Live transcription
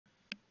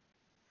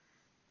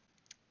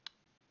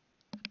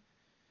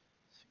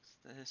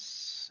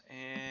this,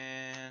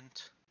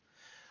 and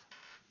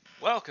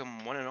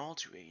welcome one and all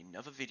to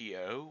another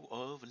video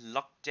of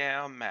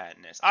Lockdown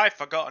Madness. I've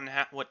forgotten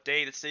what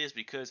day this is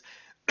because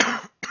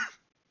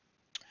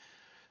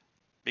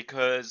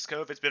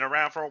COVID's been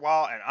around for a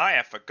while, and I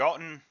have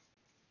forgotten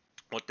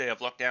what day of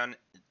lockdown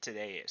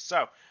today is.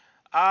 So,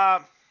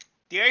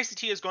 the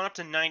ICT has gone up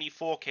to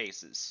 94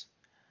 cases,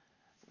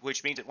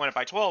 which means it went up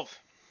by 12.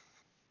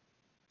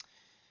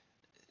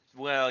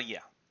 Well, yeah.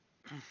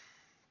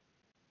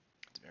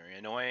 It's very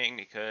annoying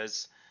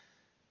because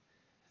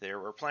there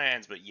were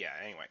plans, but yeah,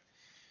 anyway.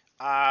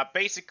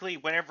 Basically,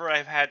 whenever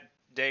I've had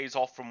days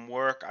off from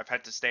work, I've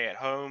had to stay at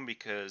home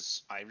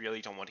because I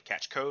really don't want to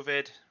catch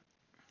COVID.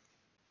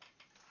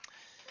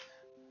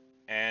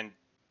 And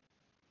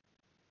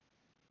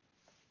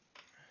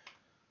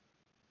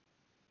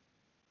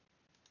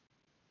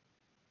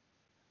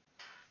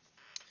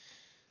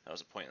that was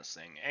a pointless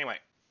thing. Anyway,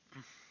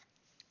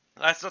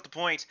 that's not the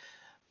point.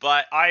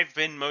 But I've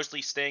been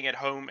mostly staying at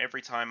home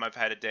every time I've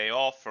had a day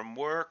off from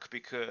work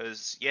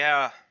because,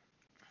 yeah,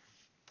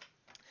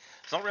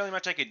 there's not really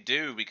much I could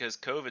do because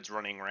COVID's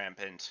running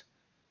rampant.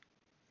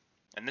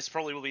 And this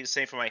probably will be the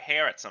same for my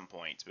hair at some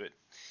point, but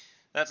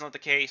that's not the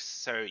case,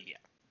 so yeah.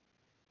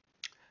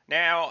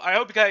 Now, I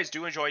hope you guys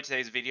do enjoy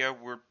today's video.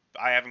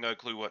 I haven't got a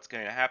clue what's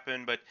going to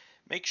happen, but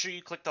make sure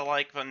you click the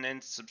like button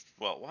and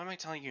well, what am I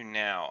telling you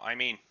now? I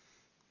mean,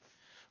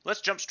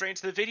 let's jump straight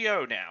into the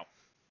video now,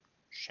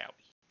 shall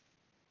we?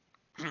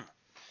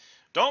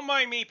 Don't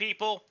mind me,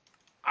 people.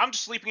 I'm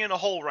just sleeping in a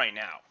hole right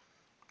now.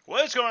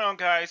 What is going on,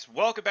 guys?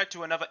 Welcome back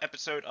to another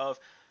episode of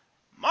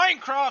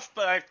Minecraft,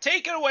 but I've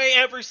taken away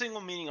every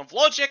single meaning of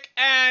logic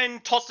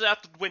and tossed it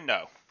out the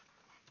window.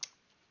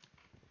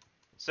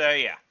 So,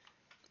 yeah.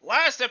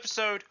 Last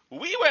episode,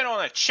 we went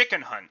on a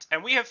chicken hunt,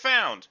 and we have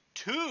found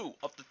 2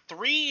 of the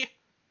 3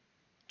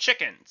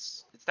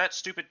 chickens. It's that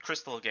stupid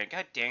crystal again.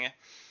 God dang it.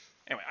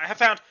 Anyway, I have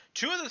found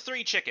 2 of the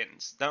 3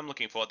 chickens that I'm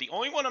looking for. The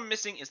only one I'm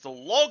missing is the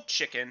log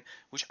chicken,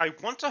 which I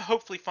want to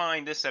hopefully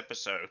find this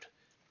episode.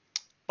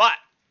 But,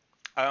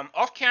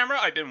 off camera,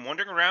 I've been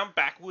wandering around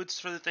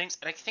backwards for the things,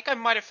 and I think I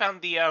might have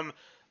found the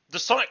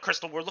sonic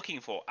crystal we're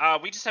looking for.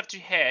 We just have to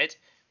head,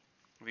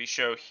 we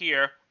show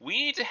here,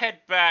 we need to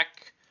head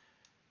back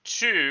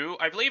to,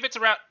 I believe it's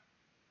around,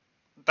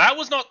 that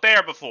was not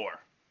there before.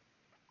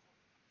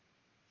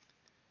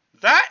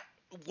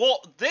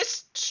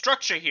 This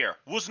structure here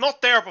was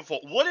not there before.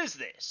 What is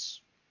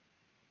this?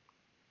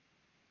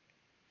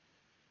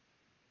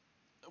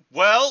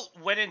 Well,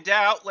 when in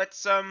doubt,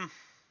 let's,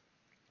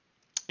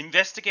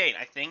 investigate,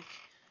 I think.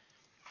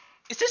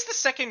 Is this the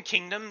second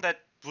kingdom that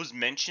was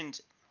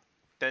mentioned,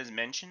 that is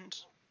mentioned?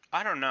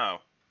 I don't know.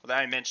 That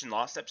I mentioned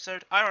last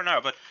episode? I don't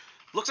know, but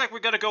looks like we're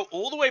gonna go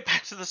all the way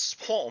back to the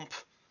swamp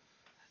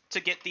to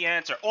get the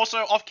answer. Also,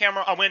 off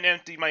camera, I went and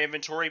emptied my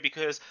inventory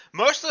because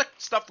most of the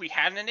stuff we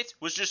had in it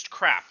was just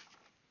crap.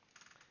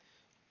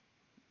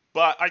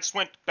 But I just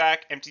went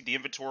back, emptied the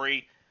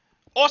inventory.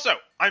 Also,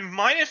 I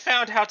might have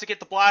found how to get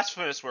the blast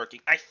furnace working.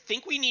 I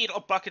think we need a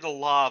bucket of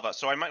lava,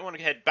 so I might want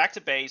to head back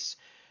to base,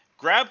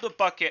 grab the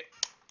bucket,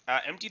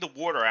 empty the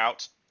water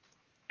out,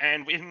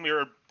 and when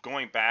we're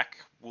going back,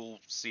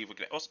 we'll see if we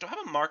can... Also, do I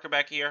have a marker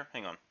back here?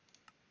 Hang on.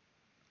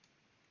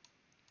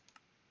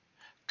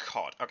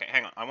 God. Okay,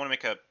 hang on. I want to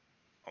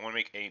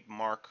make a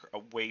mark, a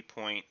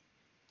waypoint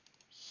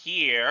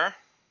here.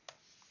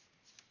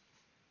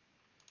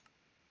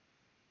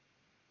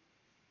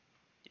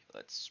 Yeah,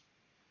 let's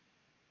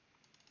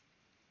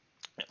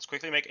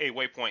quickly make a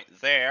waypoint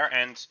there,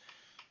 and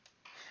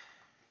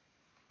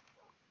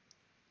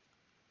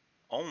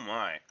oh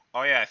my.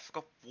 Oh yeah, I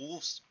forgot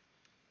wolves.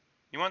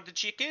 You want the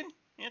chicken?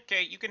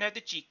 Okay, you can have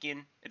the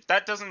chicken. If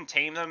that doesn't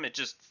tame them, it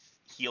just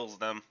heals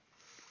them.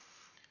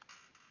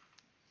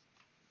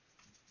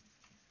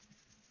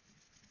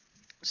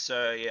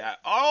 So yeah,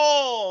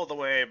 all the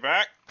way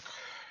back.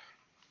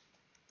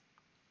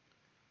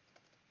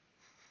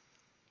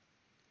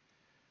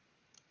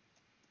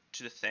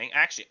 To the thing.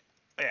 Actually,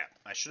 yeah,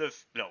 I should have...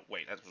 No,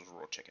 wait, that was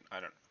raw chicken.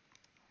 I don't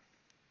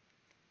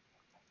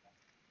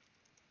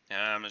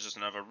know. There's just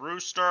another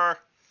rooster.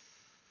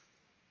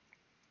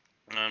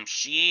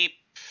 Sheep.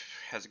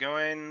 How's it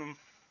going?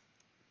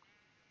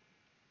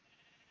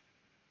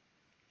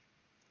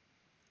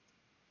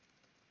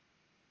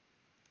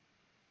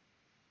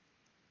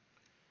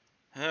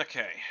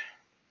 Okay.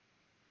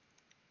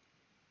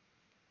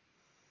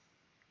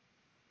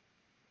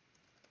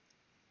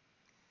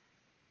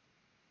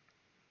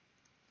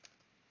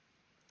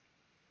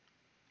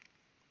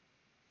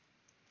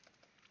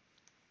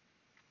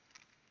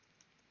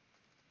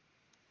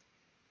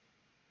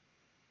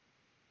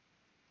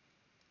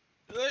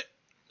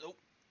 Oh,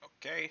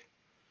 okay.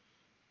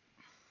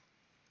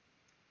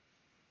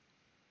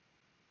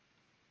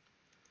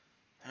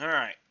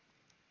 Alright.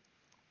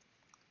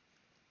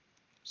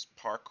 Just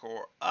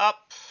parkour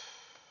up.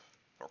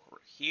 Parkour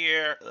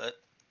here.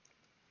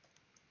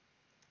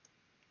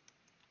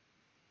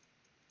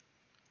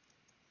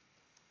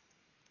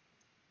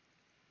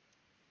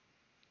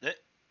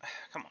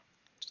 Come on.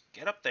 Just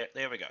get up there.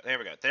 There we go. There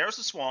we go. There's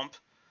the swamp.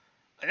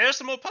 And there's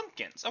some more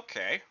pumpkins.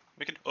 Okay.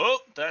 We can... Oh,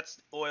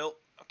 that's oil.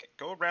 Okay,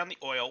 go around the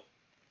oil.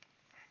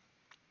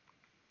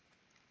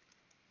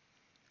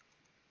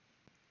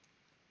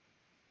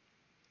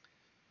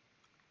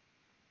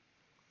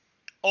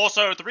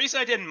 Also, the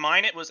reason I didn't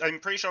mine it was I'm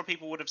pretty sure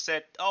people would have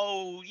said,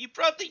 oh, you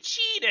probably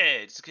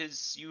cheated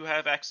because you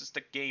have access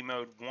to game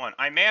mode 1.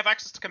 I may have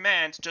access to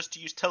commands just to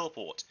use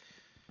teleport.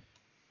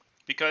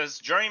 Because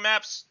Journey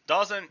Maps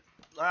doesn't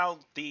allow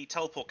the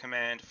teleport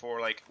command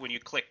for, like, when you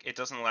click, it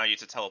doesn't allow you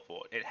to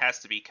teleport. It has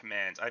to be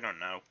commands. I don't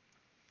know.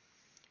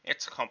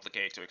 It's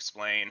complicated to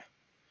explain.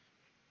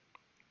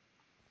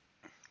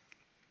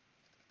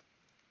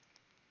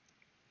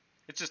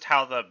 It's just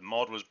how the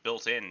mod was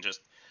built in.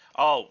 Just,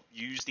 oh,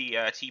 use the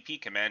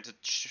TP command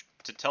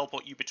to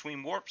teleport you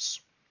between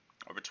warps.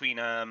 Or between,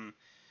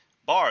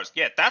 bars.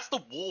 Yeah, that's the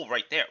wall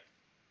right there.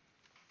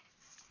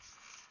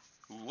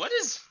 What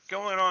is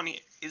going on here?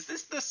 Is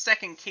this the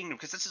second kingdom?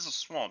 Because this is a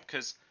swamp.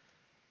 Because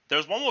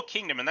there's one more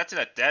kingdom, and that's in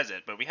a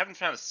desert. But we haven't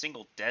found a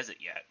single desert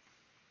yet.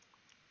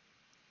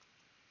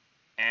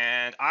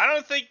 And I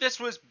don't think this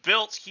was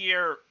built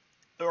here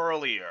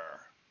earlier.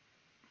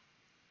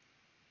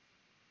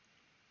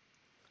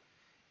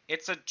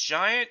 It's a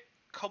giant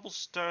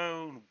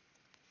cobblestone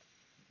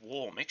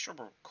wall. Make sure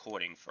we're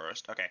recording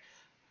first. Okay.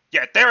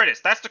 Yeah, there it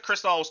is. That's the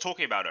crystal I was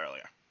talking about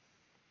earlier.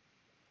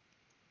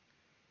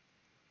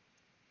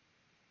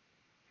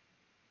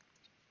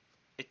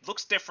 It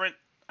looks different.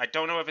 I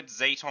don't know if it's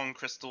Zaton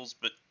crystals,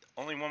 but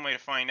only one way to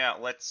find out.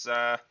 Let's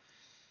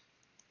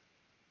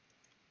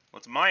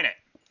mine it.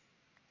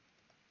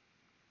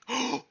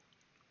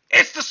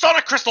 It's the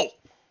Sonic Crystal!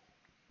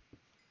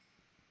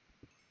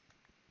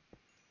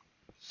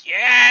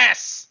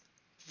 Yes!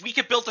 We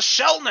can build a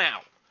shell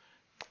now!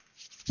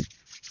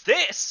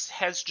 This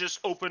has just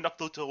opened up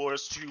the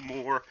doors to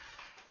more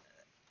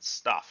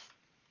stuff.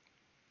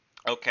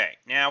 Okay,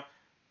 now,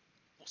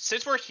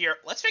 since we're here,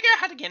 let's figure out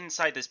how to get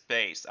inside this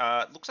base.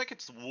 It looks like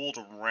it's walled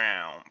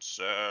around,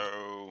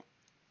 so...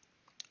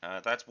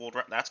 that's walled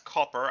around. That's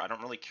copper. I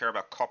don't really care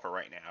about copper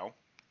right now.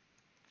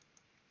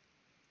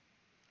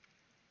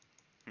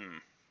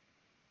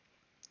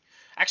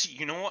 Actually,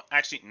 you know what?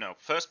 Actually, no.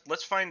 First,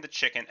 let's find the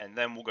chicken, and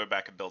then we'll go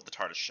back and build the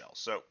tortoise shell.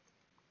 So,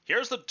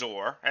 here's the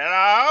door.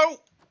 Hello?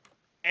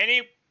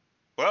 Any...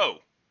 Whoa.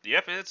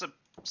 Yep, it's a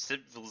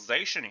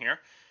civilization here.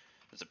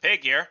 There's a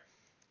pig here.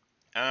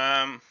 We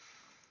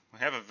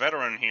have a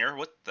veteran here.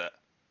 What the...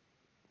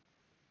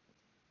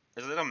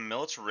 Is it a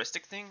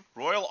militaristic thing?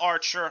 Royal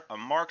archer, a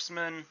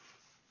marksman.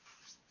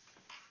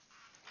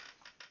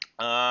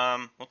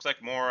 Looks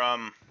like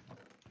more,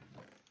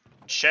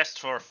 chest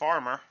for a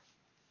farmer.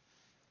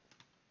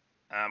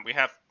 We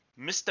have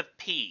Mr.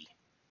 P.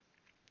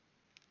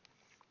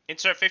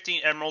 Insert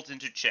 15 emeralds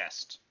into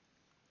chest.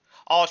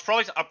 Oh, it's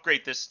probably to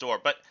upgrade this store,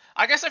 but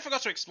I guess I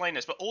forgot to explain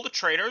this, but all the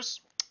traders,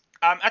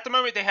 at the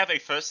moment they have a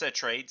first set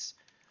trades.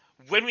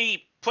 When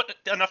we put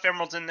enough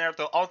emeralds in there,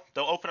 they'll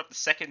open up the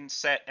second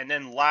set, and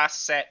then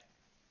last set,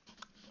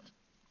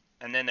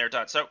 and then they're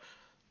done. So,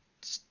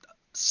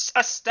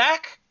 a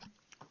stack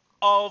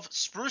of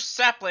spruce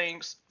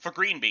saplings for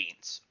green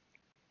beans.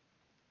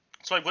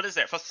 So what is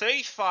that? For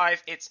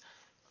 35, it's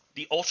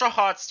the ultra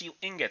hard steel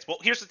ingots. Well,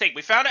 here's the thing.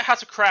 We found out how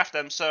to craft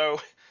them,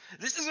 so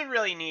this isn't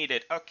really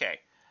needed. Okay.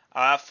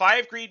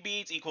 5 green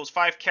beads equals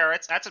 5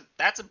 carrots.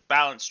 That's a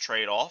balanced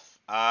trade-off.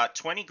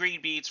 20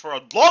 green beads for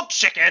a log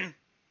chicken.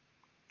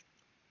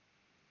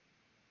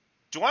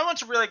 Do I want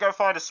to really go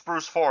find a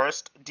spruce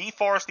forest,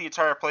 deforest the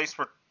entire place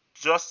for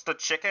just the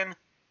chicken?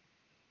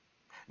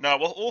 No,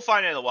 we'll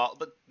find it in a while.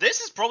 But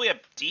this is probably a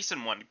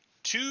decent one.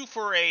 2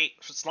 for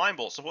slime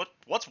ball. So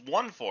what's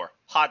 1 for?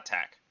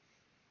 Hardtack.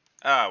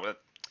 Well,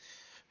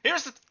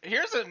 here's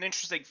an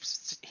interesting.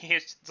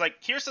 Here's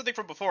something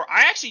from before.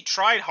 I actually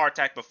tried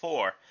hardtack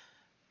before,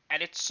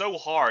 and it's so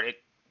hard.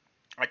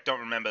 I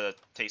don't remember the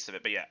taste of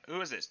it. But yeah, who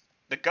is this?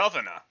 The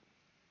governor.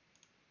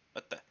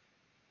 What the?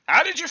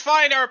 How did you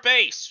find our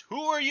base?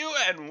 Who are you,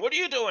 and what are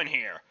you doing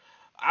here?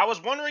 I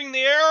was wondering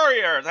the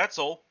area. That's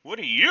all. What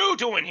are you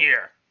doing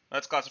here?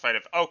 That's classified.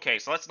 Okay,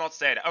 so let's not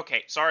say that.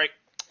 Okay, sorry.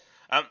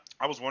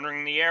 I was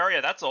wondering the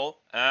area, that's all.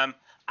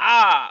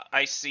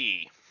 I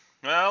see.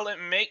 Well,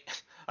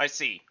 I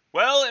see.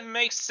 Well, it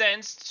makes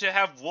sense to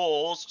have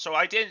walls, so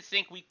I didn't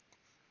think we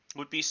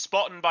would be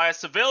spotted by a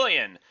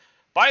civilian.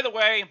 By the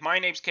way, my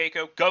name's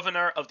Keiko,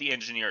 Governor of the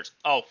Engineers.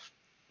 Oh,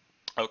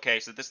 okay,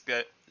 so this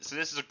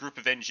is a group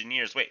of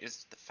engineers. Wait,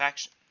 is the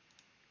faction...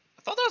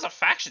 I thought there was a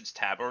factions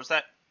tab, or was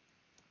that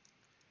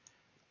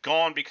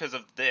gone because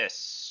of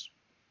this?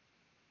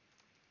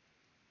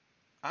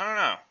 I don't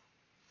know.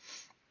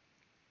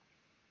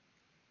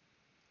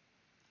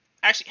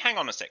 Actually, hang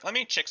on a sec. Let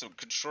me check some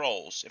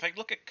controls. If I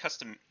look at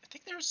custom... I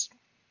think there's...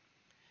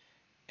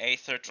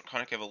 Aether,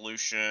 Draconic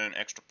Evolution,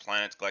 Extra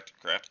Planets, Galactic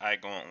Craft, Eye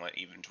Gauntlet,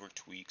 Inventory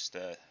Tweaks,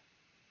 the...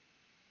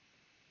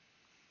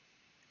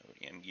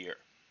 ODM Gear.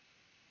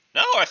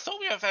 No, I thought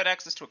we have had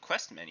access to a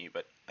quest menu,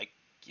 but I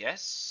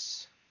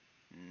guess...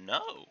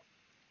 No.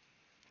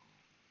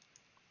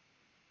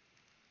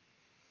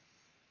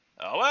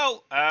 Oh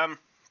well,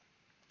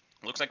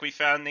 Looks like we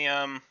found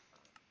the,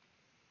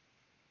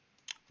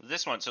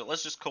 this one. So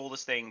let's just call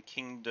this thing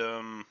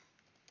Kingdom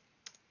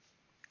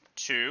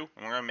 2.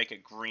 And we're going to make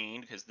it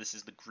green, because this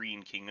is the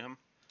Green Kingdom.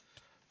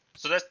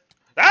 So that's...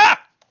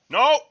 Ah!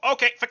 No!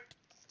 Okay.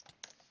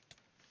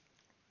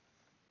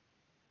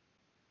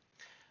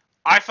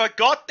 I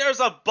forgot there's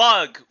a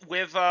bug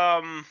with,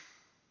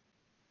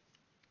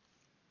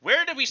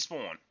 Where did we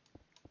spawn?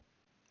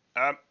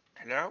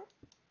 Hello?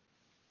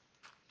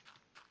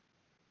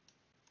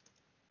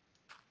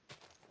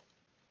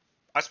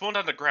 I spawned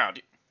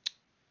underground.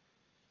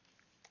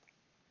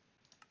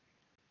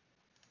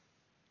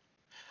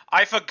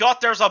 I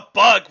forgot there's a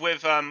bug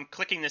with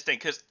clicking this thing,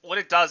 because what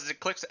it does is it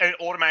clicks and it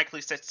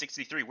automatically sets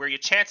 63, where your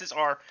chances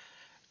are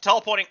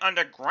teleporting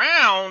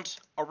underground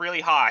are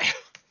really high.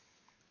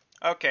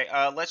 Okay,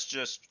 let's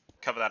just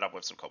cover that up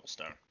with some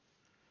cobblestone.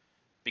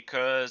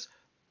 Because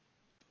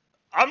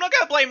I'm not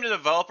going to blame the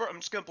developer, I'm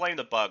just going to blame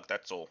the bug,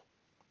 that's all.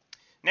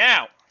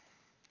 Now,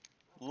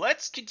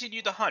 let's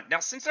continue the hunt. Now,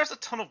 since there's a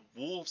ton of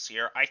wolves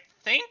here, I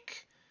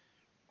think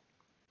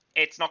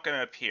it's not going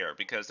to appear,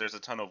 because there's a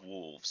ton of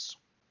wolves.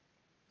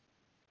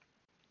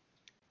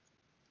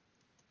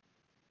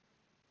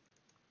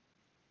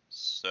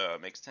 So,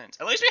 it makes sense.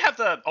 At least we have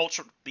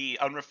the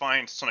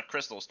unrefined sonic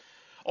crystals.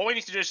 All we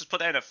need to do is just put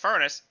that in a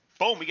furnace.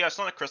 Boom, we get a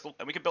sonic crystal,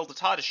 and we can build a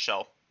tortoise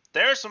shell.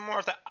 There's some more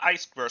of the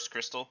ice burst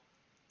crystal.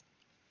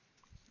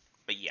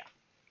 But yeah.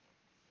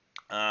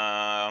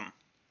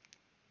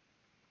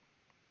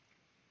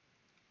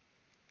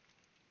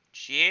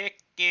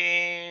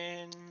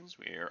 Chickens.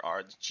 Where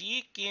are the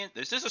chickens?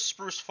 This is a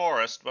spruce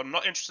forest, but I'm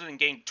not interested in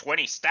getting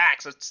 20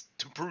 stacks of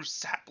spruce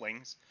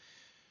saplings.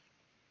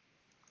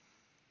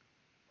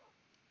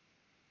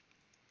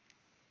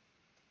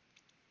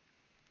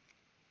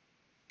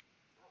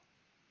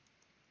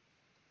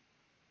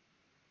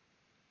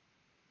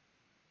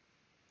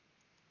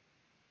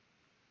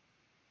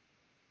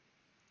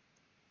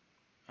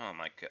 Oh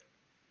my god.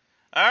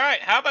 Alright,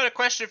 how about a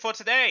question for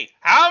today?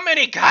 How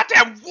many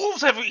goddamn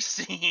wolves have we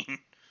seen?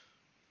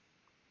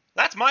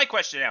 That's my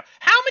question now.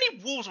 How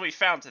many wolves have we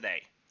found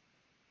today?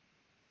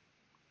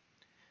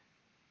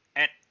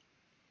 And...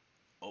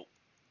 Oh.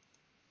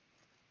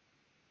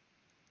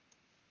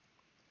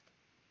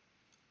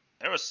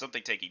 There was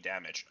something taking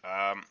damage.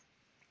 I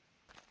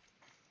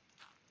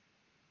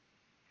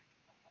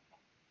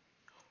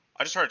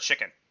just heard a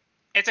chicken.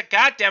 It's a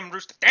goddamn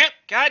rooster.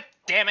 God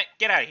damn it.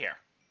 Get out of here.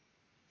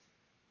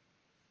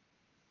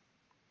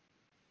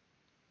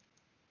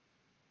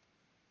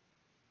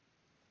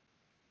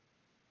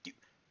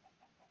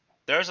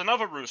 There's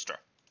another rooster.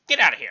 Get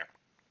out of here.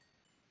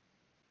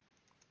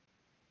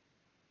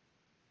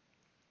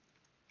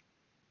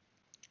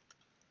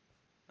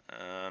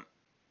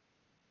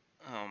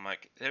 Oh my...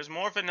 There's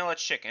more vanilla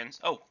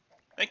chickens. Oh,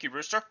 thank you,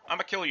 rooster. I'm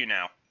gonna kill you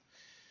now.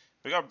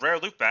 We got rare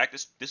loot back.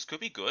 This could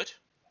be good.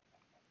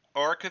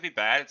 Or it could be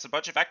bad. It's a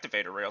bunch of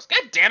activator rails.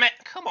 God damn it!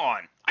 Come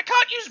on! I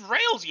can't use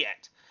rails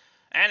yet!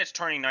 And it's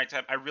turning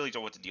nighttime. I really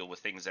don't want to deal with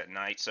things at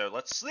night, so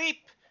let's sleep!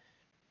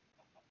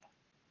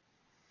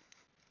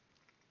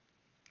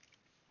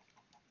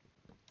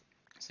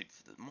 Sleep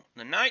for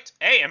the night.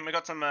 Hey, and we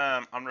got some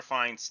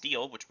unrefined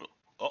steel, which will...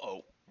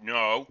 Uh-oh.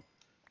 No.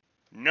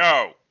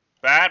 No!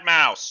 Bad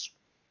mouse!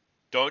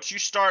 Don't you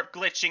start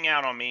glitching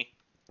out on me.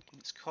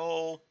 It's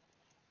coal.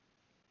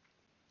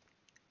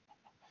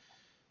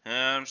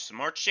 Some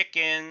more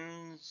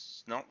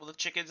chickens. Not the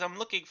chickens I'm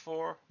looking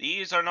for.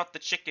 These are not the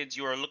chickens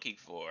you are looking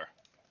for.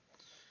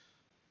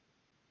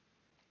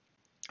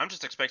 I'm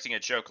just expecting a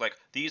joke like,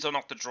 these are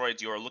not the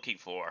droids you are looking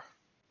for.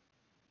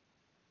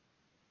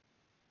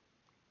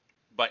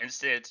 But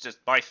instead, it's just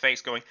my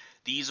face going,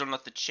 these are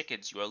not the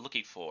chickens you are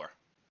looking for.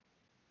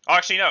 Oh,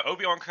 actually, no.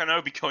 Obi-Wan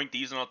Kenobi going,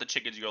 these are not the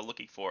chickens you are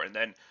looking for. And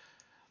then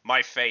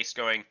my face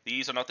going,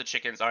 these are not the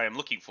chickens I am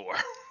looking for.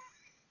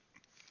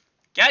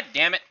 God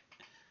damn it.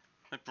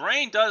 My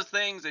brain does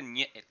things, and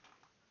yet it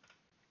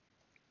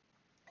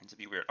tends to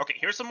be weird. Okay,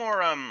 here's some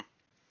more,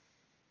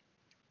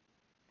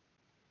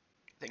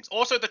 things.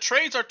 Also, the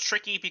trades are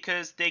tricky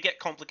because they get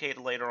complicated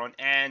later on,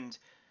 and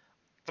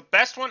the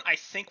best one, I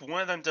think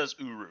one of them does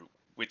Uru,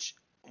 which,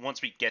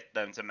 once we get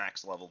them to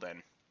max level,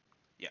 then,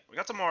 yeah. We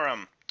got some more,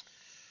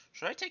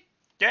 should I take,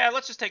 yeah,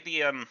 let's just take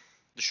the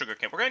sugar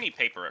cane. We're gonna need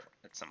paper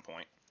at some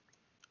point,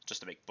 just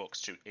to make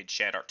books to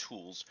enchant our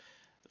tools.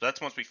 But that's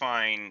once we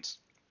find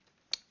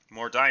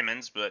more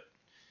diamonds, but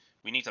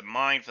we need to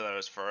mine for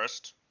those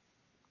first.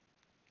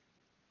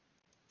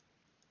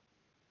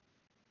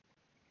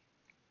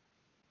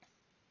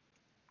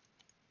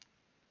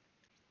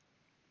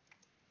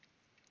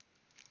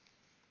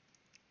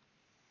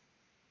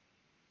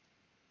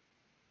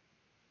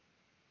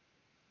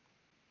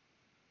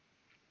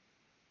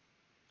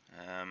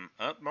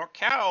 Oh, more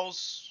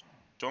cows.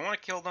 Don't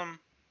want to kill them.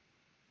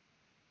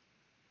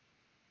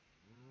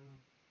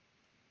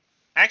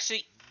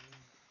 Actually,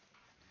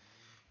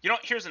 you know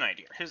what? Here's an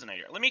idea.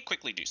 Let me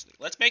quickly do something.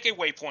 Let's make a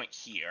waypoint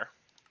here.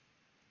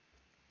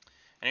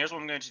 And here's what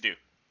I'm going to do.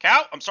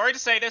 Cow, I'm sorry to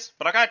say this,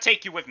 but I gotta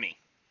take you with me.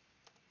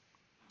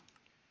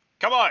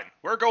 Come on,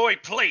 we're going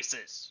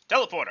places.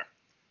 Teleporter.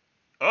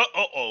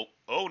 Oh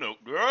no.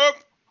 Nope.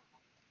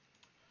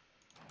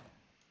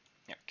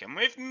 Yeah, come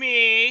with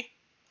me.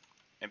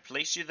 And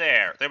place you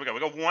there. There we go. We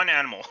got one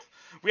animal.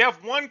 We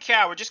have one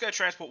cow. We're just gonna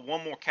transport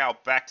one more cow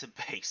back to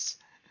base.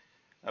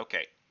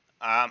 Okay.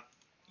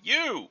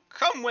 You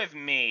come with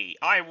me.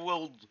 I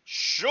will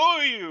show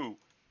you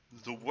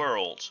the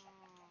world.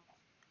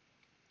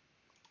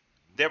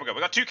 There we go.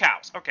 We got two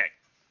cows. Okay.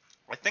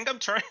 I think I'm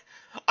turning...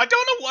 I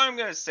don't know why I'm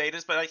going to say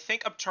this, but I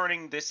think I'm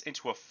turning this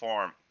into a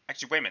farm.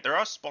 Actually, wait a minute. There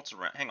are spots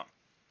around. Hang on.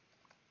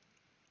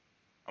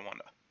 I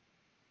wonder.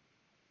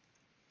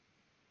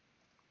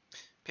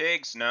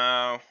 Pigs?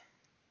 No.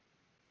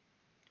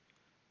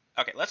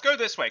 Okay, let's go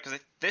this way, because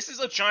this is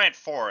a giant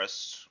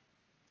forest.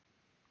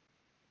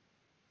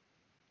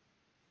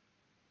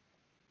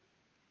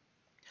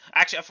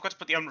 Actually, I forgot to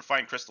put the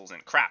unrefined crystals in.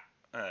 Crap.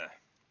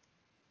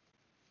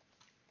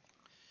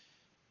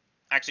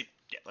 Actually,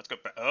 yeah, let's go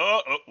back.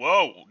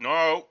 Whoa.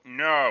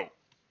 No.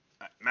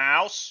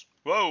 Mouse.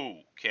 Whoa.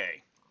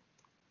 Okay.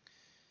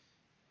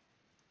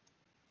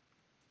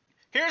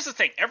 Here's the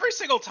thing. Every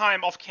single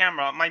time off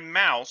camera, my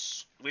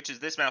mouse, which is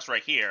this mouse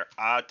right here,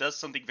 does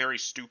something very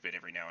stupid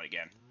every now and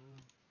again.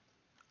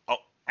 Oh,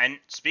 and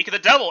speak of the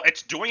devil,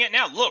 it's doing it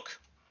now. Look.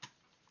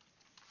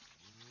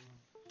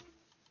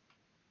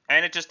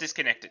 And it just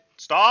disconnected.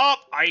 Stop!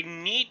 I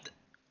need...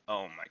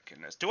 Oh my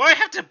goodness. Do I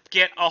have to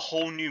get a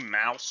whole new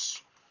mouse?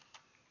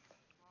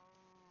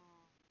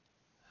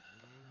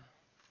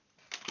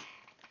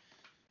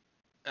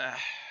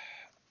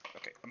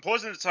 Okay, I'm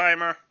pausing the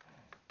timer.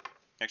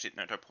 Actually,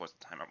 no, don't pause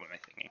the timer. What am I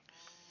thinking?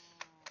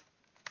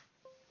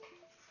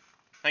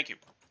 Thank you.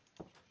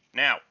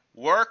 Now,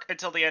 work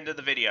until the end of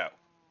the video.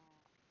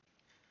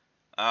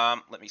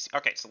 Let me see.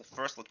 Okay, so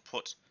first let's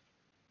put...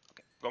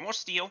 Okay, one more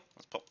steel.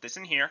 Let's pop this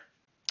in here.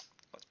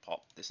 Let's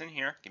pop this in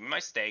here. Give me my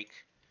steak.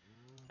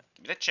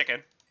 Give me the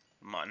chicken.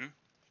 Mutton.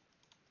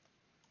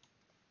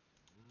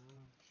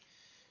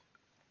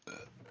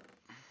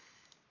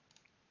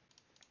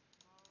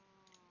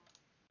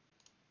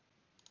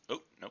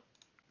 Oh, nope.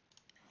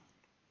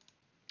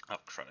 Oh,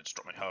 crud, I just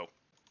dropped my hoe.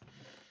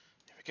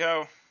 There we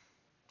go.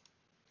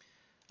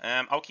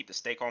 I'll keep the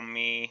steak on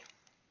me.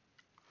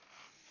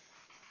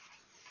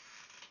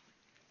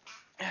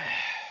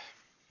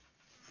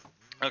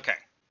 Okay.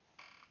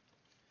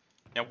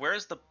 Now,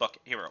 where's the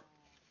bucket? Here we go.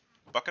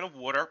 Bucket of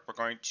water. We're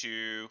going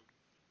to...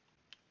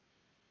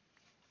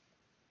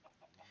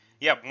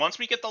 Yeah, once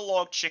we get the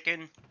log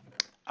chicken,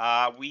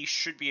 we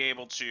should be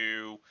able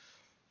to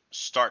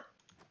start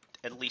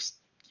at least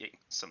getting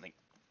something.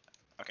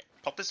 Okay,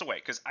 pop this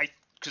away, because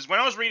when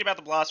I was reading about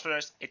the blast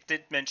furnace, it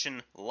did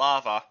mention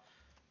lava.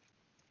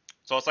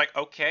 So I was like,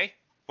 okay,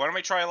 why don't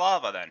we try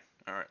lava then?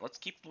 Alright, let's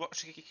keep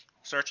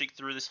searching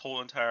through this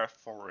whole entire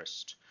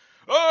forest.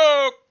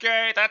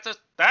 Okay, that's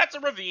a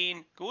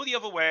ravine. Go the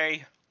other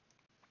way.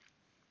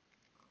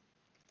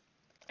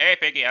 Hey,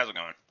 Piggy, how's it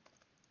going?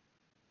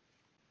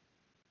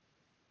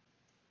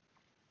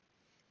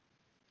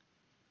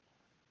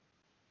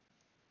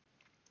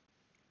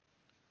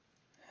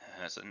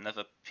 There's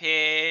another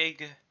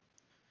pig.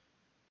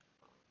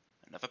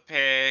 Another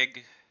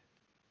pig.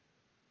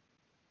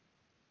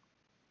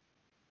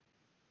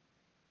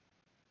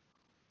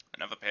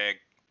 Another pig.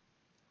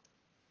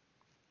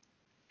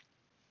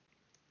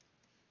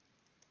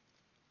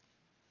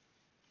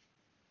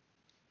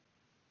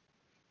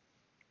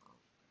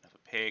 Another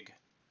pig.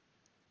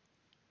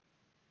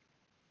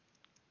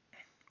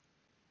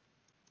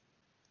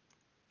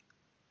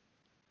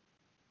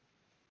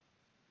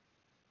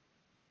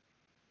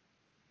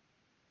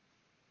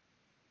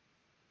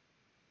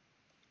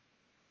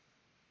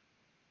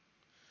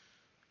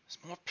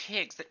 There's more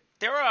pigs.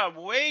 There are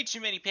way too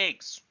many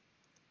pigs.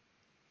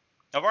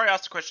 I've already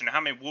asked the question,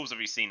 how many wolves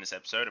have you seen this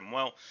episode? And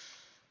well,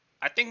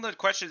 I think the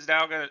question is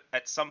now going to,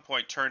 at some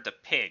point, turn to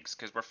pigs,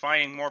 because we're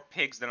finding more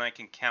pigs than I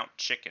can count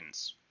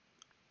chickens.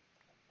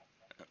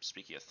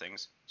 Speaking of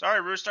things. Sorry,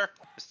 Rooster.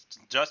 It's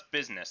just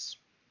business.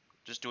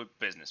 Just doing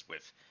business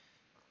with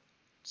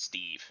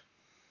Steve.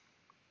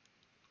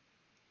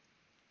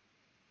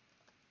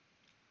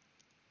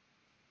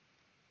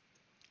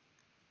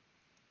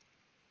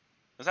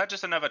 Was that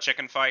just another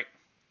chicken fight?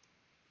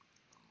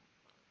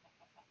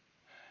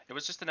 It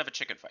was just another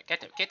chicken fight.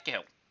 Get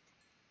killed.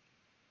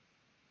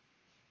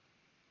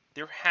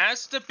 There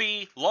has to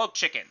be log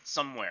chicken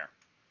somewhere.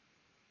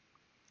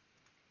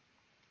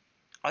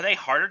 Are they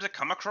harder to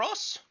come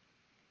across?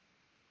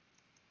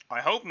 I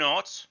hope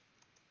not.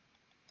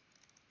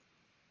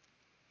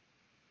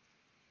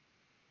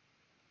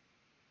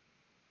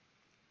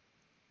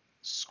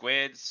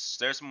 Squids.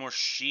 There's more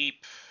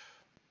sheep.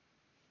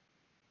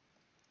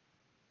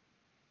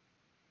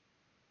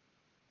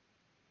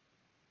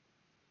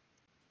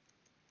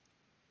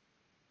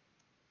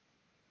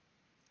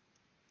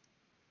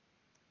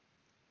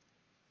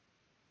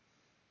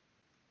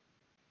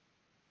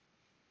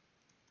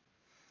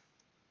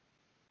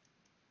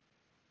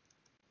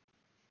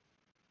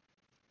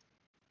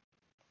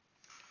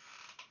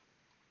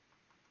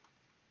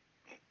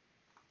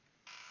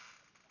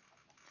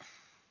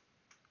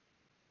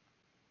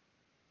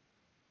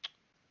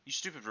 You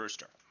stupid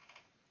rooster.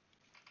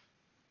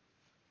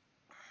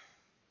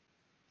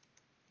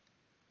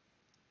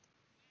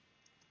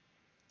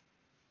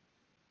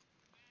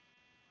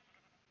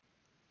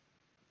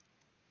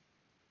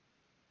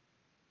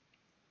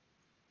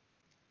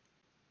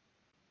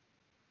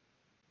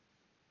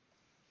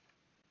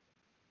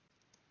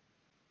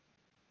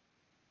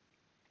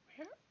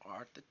 Where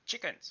are the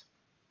chickens?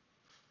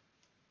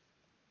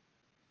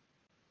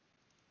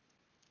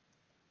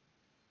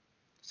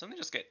 Something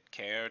just get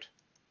cared.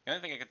 The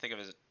only thing I can think of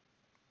is a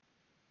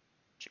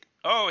chicken.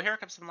 Oh, here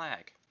comes some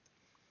lag.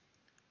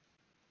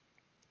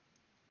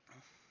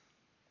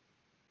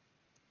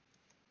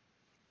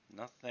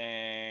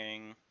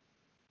 Nothing.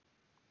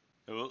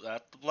 Oh,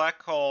 that's the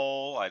black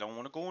hole. I don't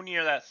want to go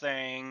near that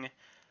thing.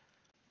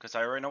 Because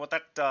I already know what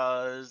that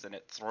does. And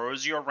it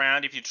throws you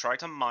around if you try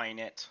to mine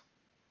it.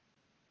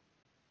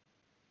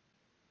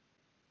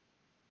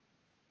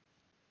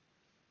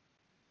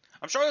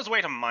 I'm sure there's a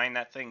way to mine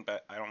that thing,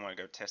 but I don't want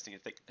to go testing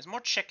it. There's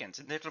more chickens,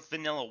 and they're the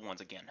vanilla ones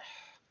again.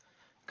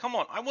 Come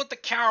on, I want the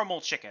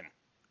caramel chicken.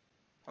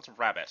 That's a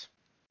rabbit.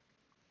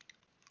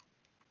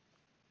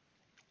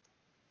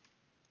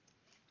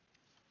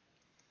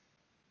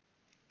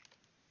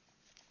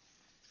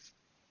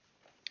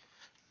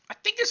 I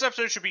think this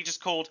episode should be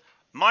just called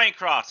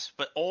Minecraft,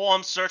 but all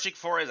I'm searching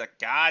for is a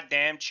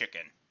goddamn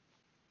chicken.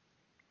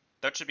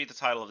 That should be the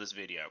title of this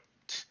video.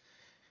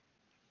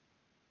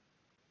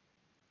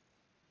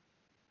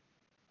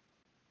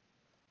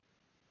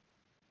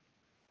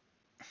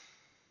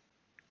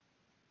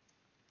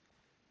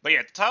 But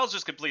yeah, the title's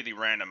just completely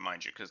random,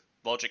 mind you, because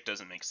logic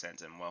doesn't make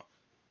sense, and well,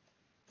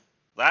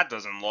 that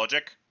doesn't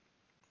logic.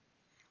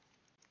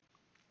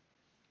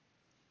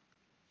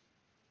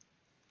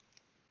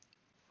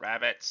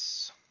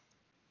 Rabbits.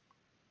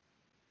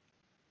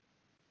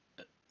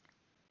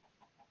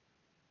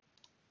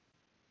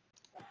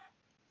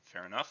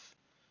 Fair enough.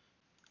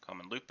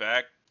 Common loot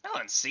bag.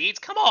 Melon seeds?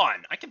 Come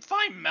on! I can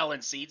find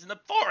melon seeds in the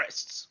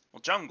forests!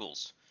 Well,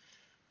 jungles.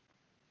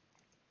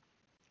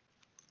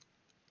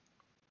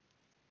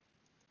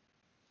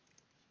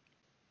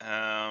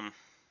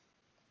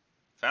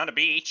 Found a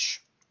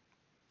beach.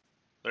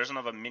 There's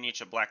another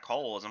miniature black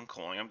hole, as I'm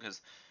calling them,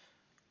 because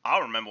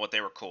I'll remember what they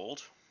were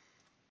called.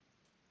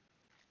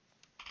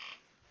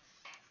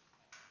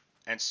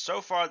 And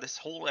so far, this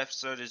whole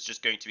episode is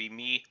just going to be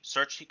me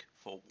searching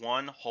for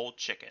one whole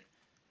chicken.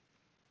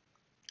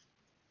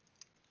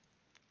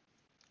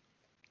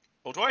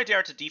 Well, do I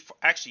dare to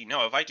actually,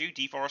 no, if I do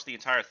deforest the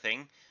entire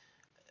thing,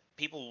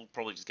 people will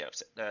probably just get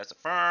upset. There's a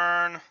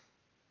fern.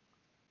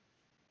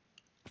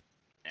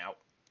 Now.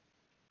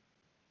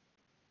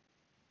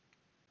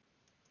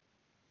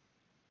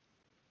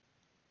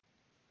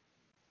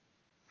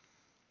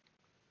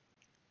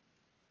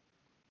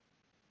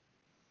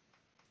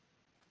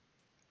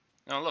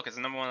 Oh, look, it's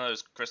another one of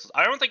those crystals.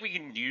 I don't think we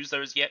can use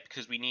those yet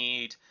because we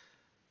need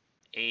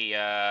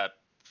a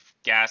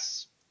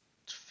gas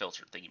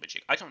filter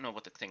thingy-majig. I don't know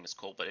what the thing is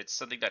called, but it's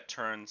something that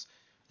turns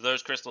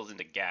those crystals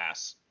into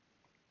gas.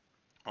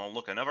 Oh,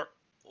 look, another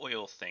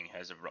oil thing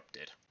has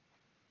erupted.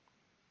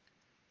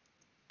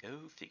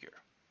 Go figure.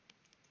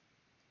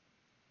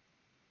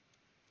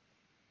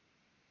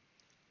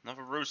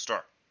 Another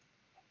rooster.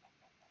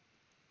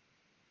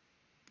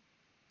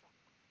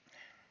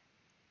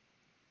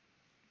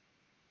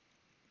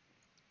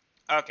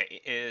 Okay,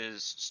 it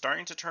is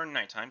starting to turn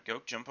nighttime.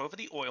 Go jump over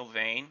the oil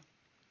vein.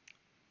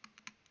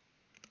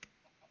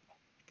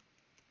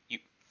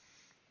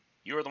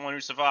 You are the one who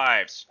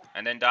survives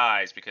and then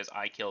dies because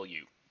I kill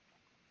you.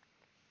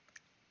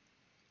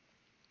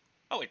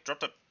 Oh, it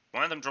dropped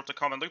one of them dropped a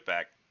common loot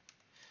bag.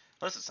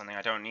 This is something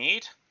I don't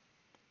need.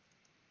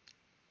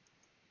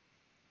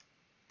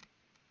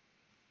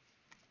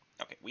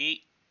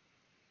 Okay,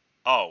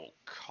 oh,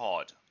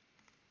 God.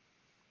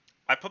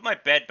 I put my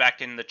bed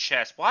back in the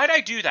chest. Why did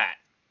I do that?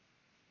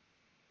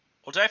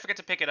 Or did I forget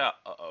to pick it up?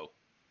 Uh-oh.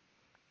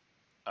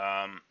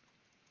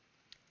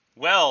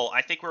 Well,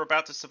 I think we're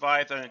about to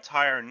survive an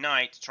entire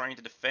night trying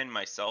to defend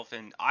myself,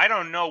 and I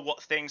don't know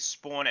what things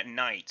spawn at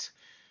night.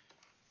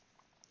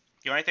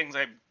 The only things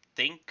I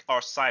think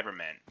are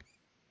Cybermen.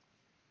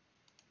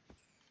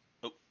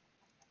 Oh.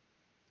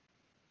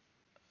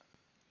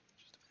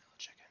 Just a vanilla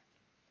chicken.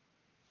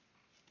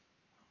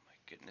 Oh my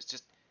goodness,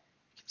 just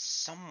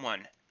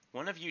someone,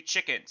 one of you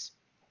chickens.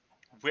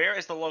 Where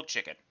is the log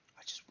chicken?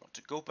 I just want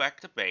to go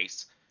back to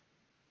base,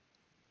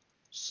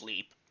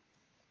 sleep.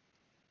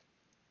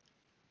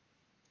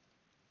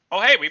 Oh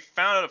hey, we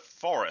found a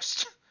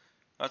forest.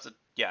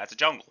 Yeah, it's a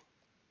jungle.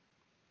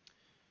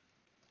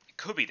 It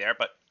could be there,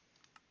 but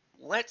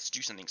let's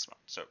do something smart.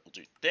 So we'll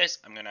do this.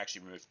 I'm gonna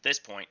actually remove this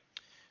point.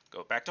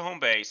 Go back to home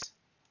base.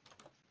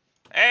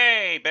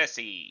 Hey,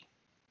 Bessie.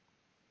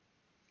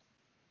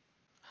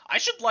 I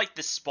should light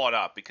this spot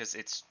up because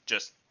it's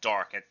just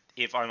dark. And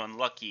if I'm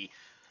unlucky,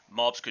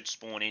 mobs could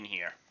spawn in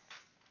here.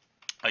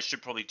 I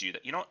should probably do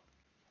that. You know what?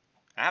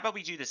 How about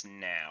we do this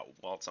now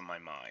while it's on my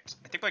mind?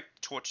 I think my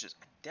torches...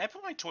 Did I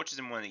put my torches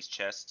in one of these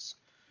chests?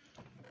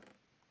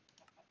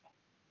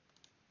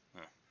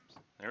 Huh.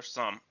 There's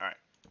some. Alright.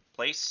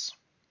 Place.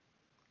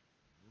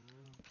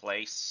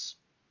 Place.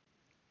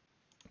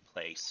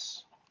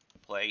 Place.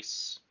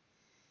 Place.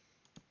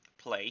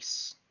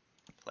 Place.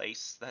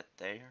 Place that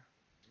there.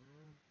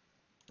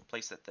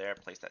 Place that there.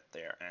 Place that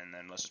there. And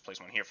then let's just place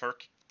one here for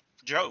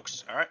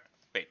jokes. Alright.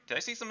 Wait, did I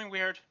see something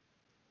weird?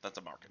 That's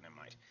a marker, never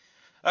mind.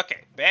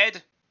 Okay,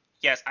 bed.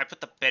 Yes, I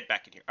put the bed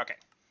back in here. Okay.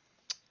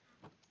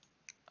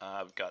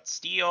 We've got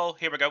steel.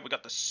 Here we go. We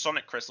got the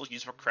sonic crystals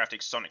used for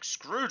crafting sonic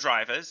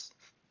screwdrivers.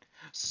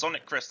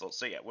 Sonic crystals.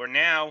 So yeah, we're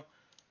now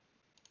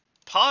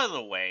part of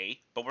the way,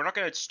 but we're not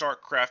going to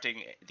start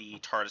crafting the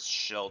TARDIS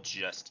shell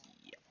just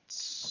yet.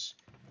 So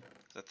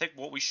I think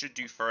what we should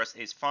do first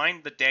is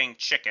find the dang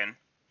chicken.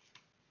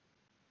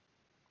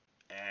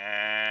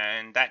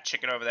 And that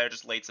chicken over there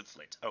just laid some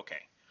flint. Okay.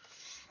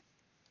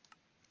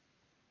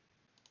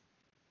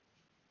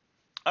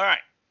 Alright.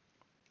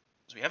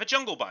 So we have a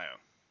jungle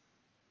biome.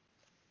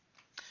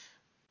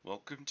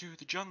 Welcome to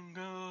the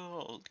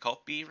jungle.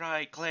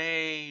 Copyright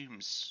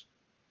claims.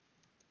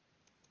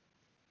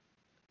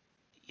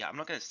 Yeah, I'm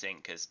not going to sing,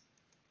 because...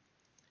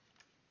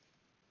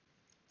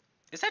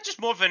 Is that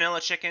just more vanilla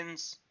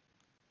chickens?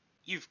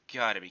 You've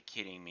got to be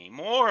kidding me.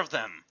 More of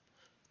them.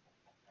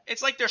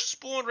 It's like their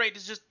spawn rate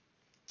is just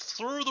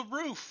through the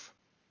roof.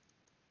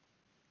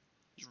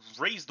 Just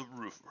raise the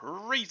roof.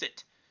 Raise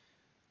it.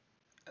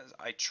 As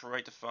I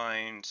try to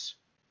find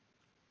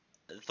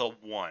the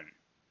one.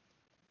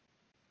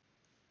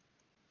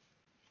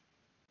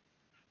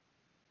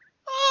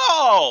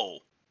 Oh!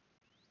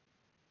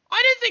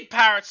 I didn't think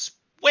parrots...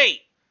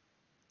 Wait.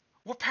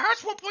 Were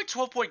parrots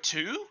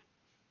 1.12.2?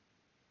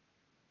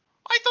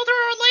 I thought they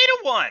were a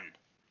later one.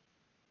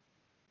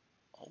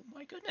 Oh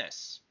my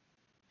goodness.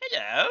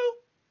 Hello?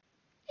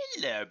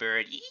 Hello,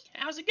 birdie.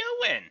 How's it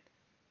going?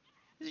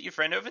 Is it your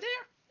friend over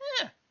there?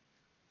 Yeah.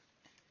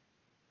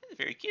 That's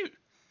very cute.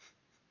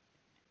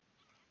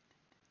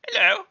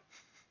 Hello.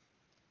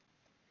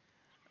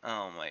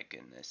 Oh my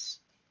goodness.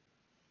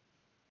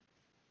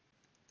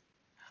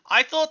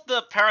 I thought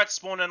the parrots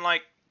spawned in,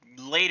 like,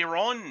 later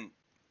on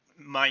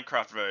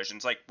Minecraft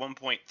versions, like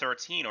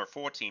 1.13 or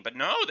 14, but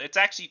no, it's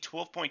actually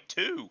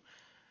 12.2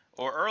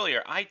 or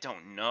earlier. I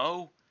don't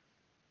know.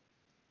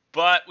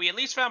 But we at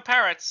least found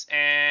parrots,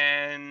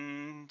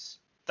 and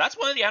that's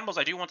one of the animals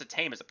I do want to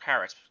tame as a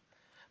parrot.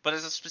 But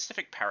there's a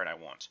specific parrot I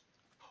want.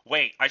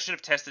 Wait, I should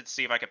have tested to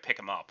see if I could pick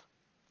him up.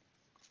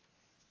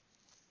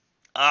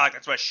 Ah,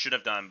 that's what I should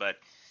have done, but...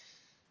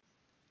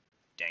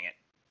 Dang it.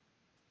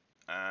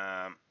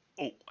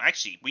 Oh,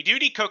 actually, we do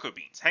need cocoa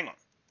beans. Hang on.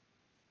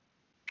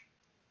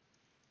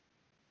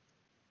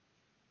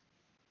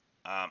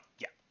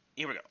 Yeah.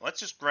 Here we go. Let's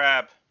just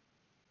grab...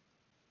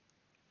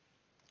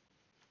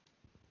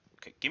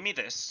 Okay, give me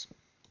this.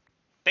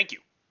 Thank you.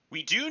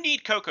 We do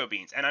need cocoa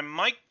beans, and I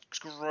might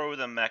grow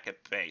them back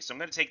at base. So I'm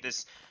going to take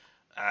this,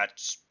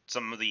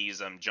 some of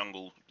these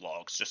jungle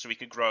logs, just so we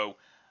could grow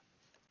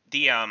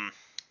the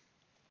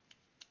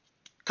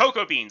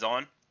cocoa beans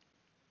on.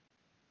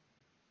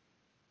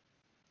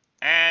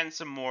 And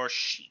some more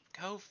sheep.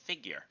 Go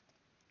figure.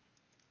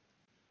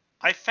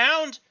 I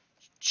found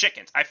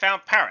chickens. I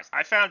found parrots.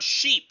 I found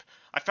sheep.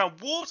 I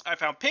found wolves. I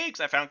found pigs.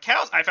 I found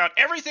cows. I found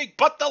everything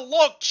but the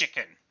log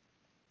chicken.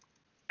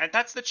 And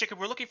that's the chicken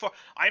we're looking for.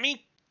 I mean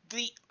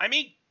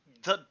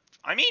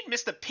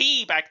Mr.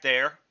 P back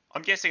there.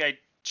 I'm guessing I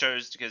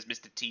chose because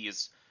Mr. T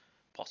is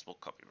possible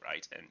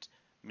copyright, and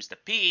Mr.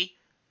 P.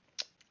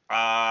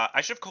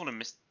 I should have called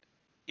him Mr.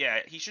 Yeah,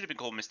 he should have been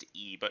called Mr.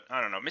 E, but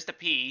I don't know. Mr.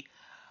 P.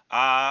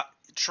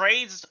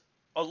 Trades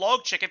a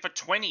log chicken for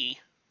 20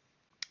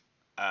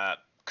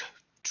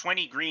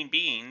 green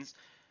beans,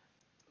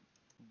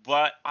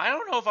 but I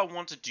don't know if I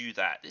want to do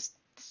that. This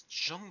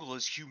jungle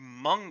is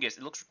humongous.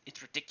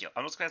 It's ridiculous.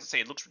 I'm just going to say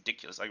it looks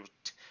ridiculous.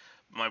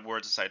 My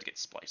words decided to get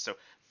spliced. So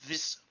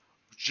this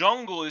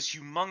jungle is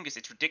humongous.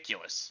 It's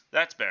ridiculous.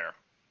 That's better.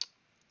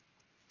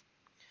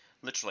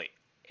 Literally,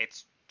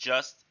 it's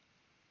just...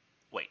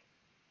 Wait.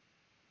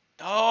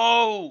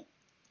 Oh!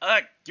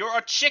 You're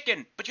a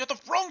chicken, but you're the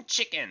wrong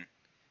chicken!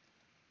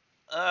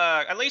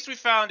 At least we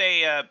found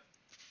a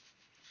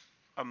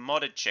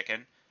modded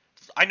chicken.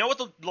 I know what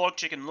the log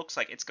chicken looks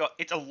like.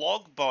 It's a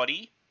log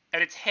body,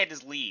 and its head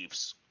is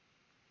leaves.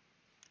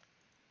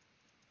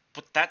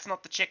 But that's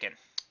not the chicken.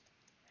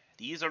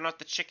 These are not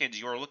the chickens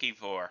you're looking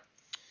for.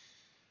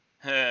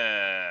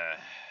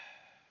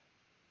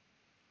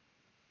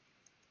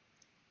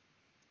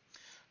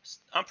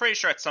 I'm pretty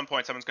sure at some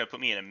point someone's going to put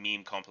me in a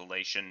meme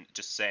compilation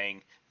just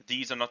saying,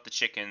 these are not the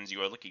chickens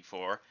you are looking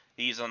for.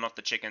 These are not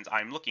the chickens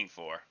I'm looking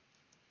for.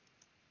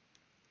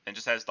 And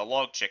just has the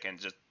log chicken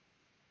just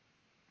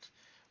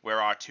where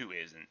R2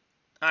 is. And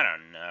I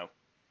don't know.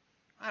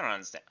 I don't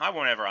understand. I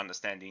won't ever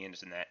understand the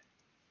internet.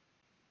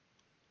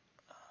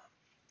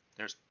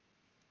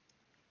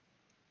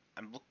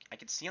 I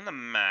can see on the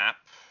map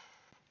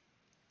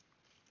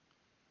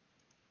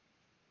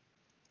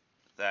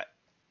that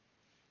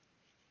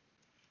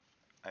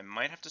I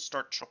might have to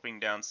start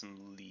chopping down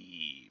some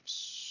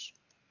leaves.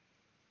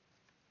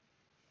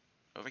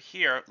 Over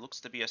here, it looks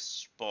to be a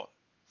spot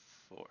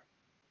for...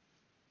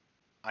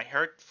 I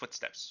heard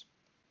footsteps.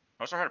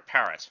 I also heard a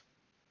parrot.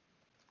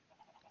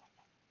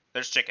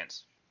 There's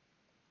chickens.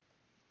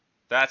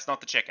 That's not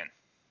the chicken.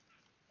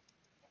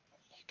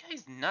 You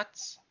guys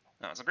nuts?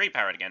 No, it's a great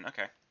parrot again.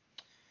 Okay.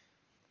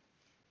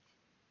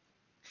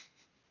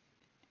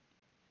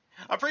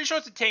 I'm pretty sure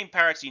to tame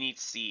parrots you need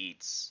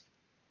seeds.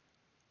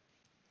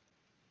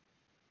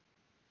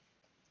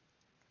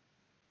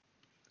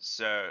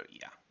 So,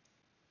 yeah.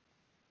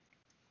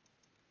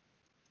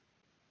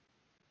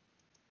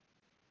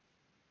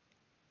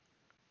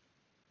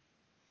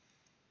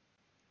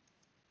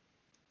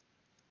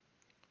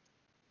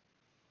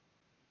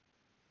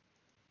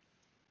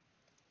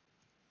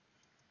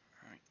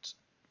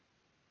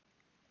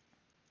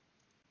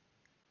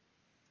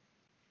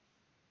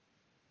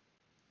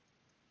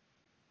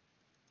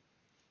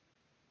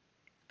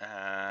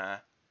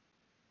 Alright.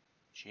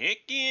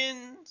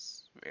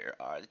 Chickens. Where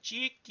are the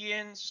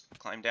chickens? Just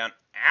climb down.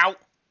 Ow!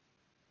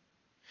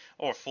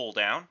 Or fall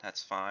down.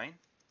 That's fine.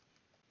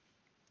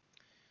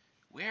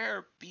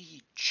 Where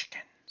be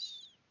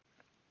chickens?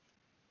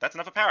 That's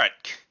enough of parrot.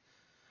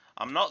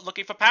 I'm not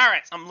looking for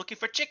parrots. I'm looking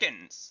for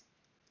chickens.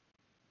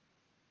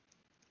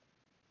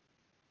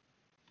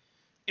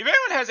 If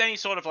anyone has any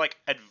sort of like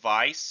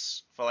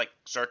advice for like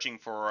searching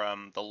for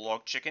the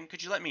log chicken,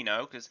 could you let me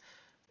know? Because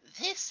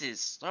this is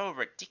so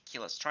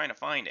ridiculous trying to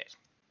find it.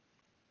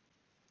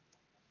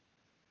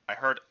 I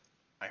heard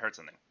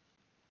something.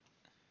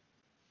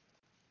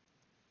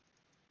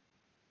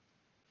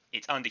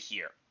 It's under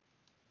here.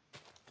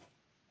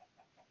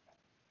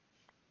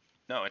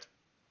 No, it's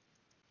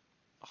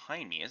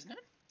behind me, isn't it?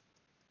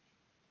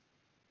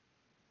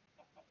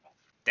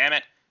 Damn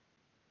it.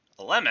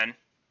 A lemon?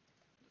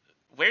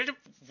 What do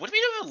we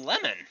do with a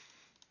lemon?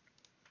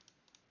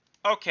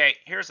 Okay,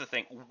 here's the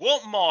thing.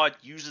 What mod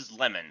uses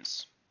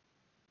lemons?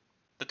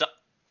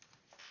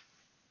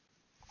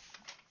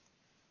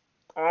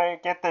 I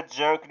get the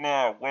joke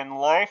now. When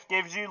life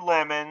gives you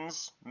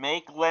lemons,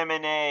 make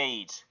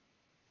lemonade.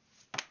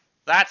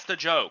 That's the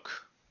joke.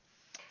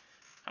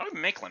 How do we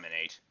make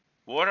lemonade?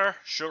 Water,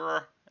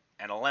 sugar,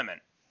 and a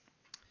lemon.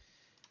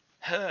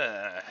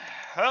 Oh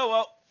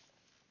well.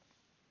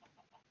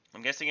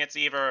 I'm guessing it's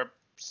either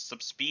some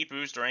speed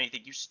boost or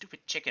anything. You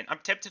stupid chicken. I'm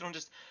tempted on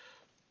just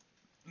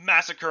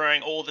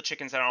massacring all the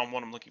chickens that are on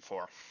what I'm looking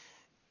for.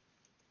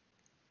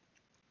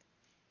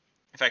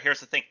 In fact,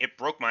 here's the thing. It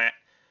broke my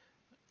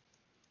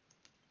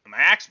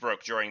axe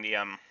broke during the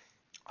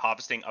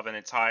harvesting of an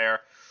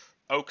entire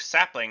oak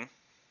sapling.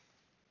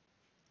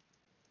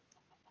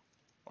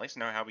 At least I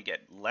know how we get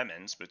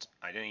lemons, but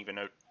I didn't even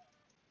know.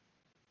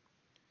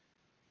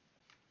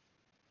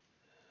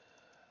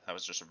 That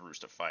was just a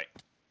rooster fight.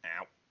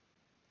 Ow.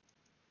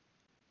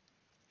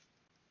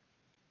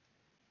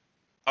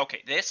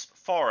 Okay, this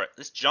forest,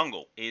 this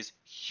jungle is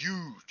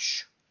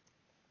huge.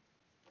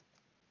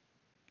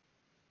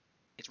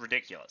 It's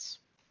ridiculous.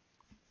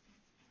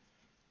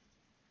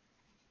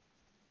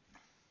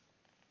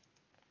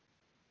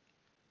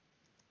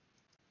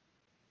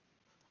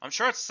 I'm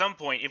sure at some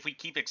point, if we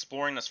keep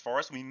exploring this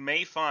forest, we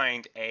may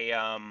find a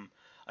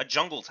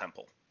jungle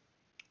temple.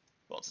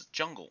 Well, it's a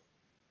jungle.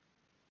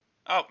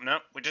 Oh, no,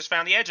 we just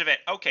found the edge of it.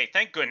 Okay,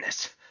 thank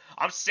goodness.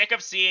 I'm sick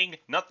of seeing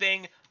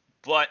nothing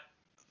but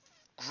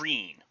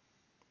green.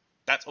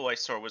 That's all I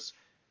saw was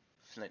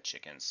flint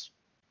chickens.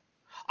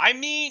 I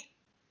mean,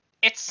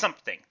 it's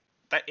something.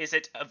 That is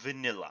it a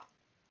vanilla.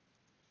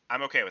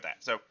 I'm okay with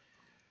that. So,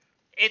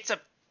 it's a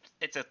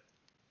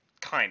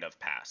kind of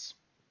pass.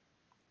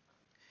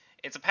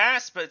 It's a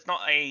pass, but it's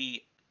not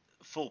a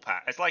full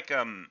pass. It's like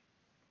a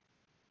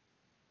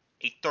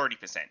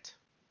 30%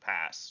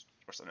 pass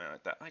or something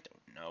like that. I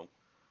don't know.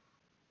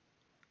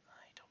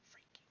 I don't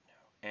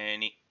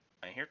freaking know.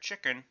 I hear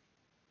chicken.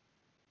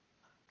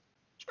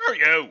 Screw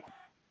you!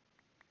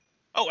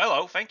 Oh,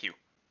 hello, thank you.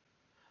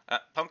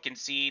 Pumpkin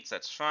seeds,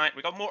 that's fine.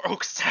 We got more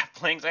oak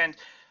saplings and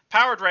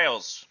powered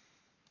rails.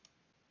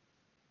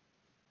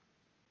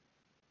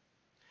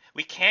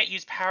 We can't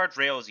use powered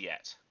rails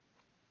yet.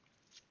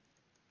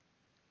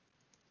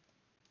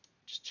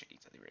 Just checking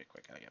something really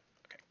quick. Oh, yep.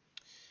 Okay.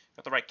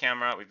 Got the right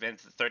camera. We've been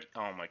to the 30.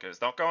 Oh my goodness.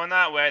 Don't go in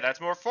that way. That's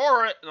more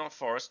forest. Not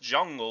forest.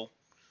 Jungle.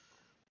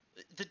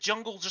 The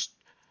jungle just.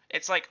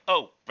 It's like,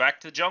 oh, back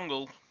to the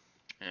jungle.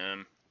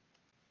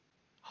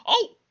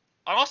 Oh!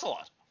 An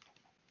ocelot.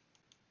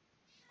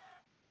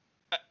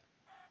 Uh,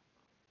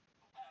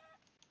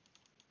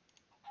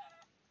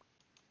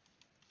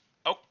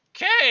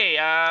 okay,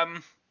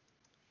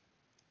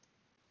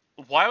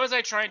 why was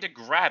I trying to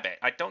grab it?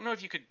 I don't know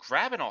if you could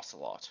grab an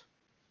ocelot.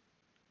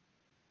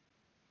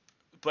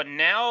 But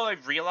now I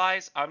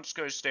realize I'm just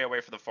going to stay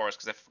away from the forest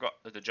because I forgot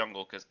the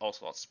jungle because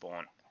ocelots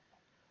spawn.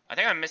 I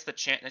think I missed the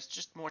chance. It's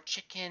just more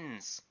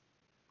chickens.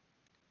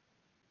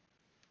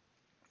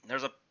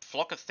 There's a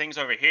flock of things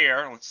over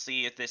here. Let's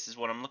see if this is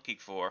what I'm looking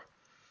for.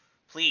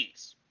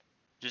 Please,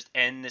 just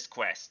end this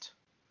quest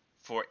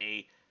for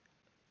a...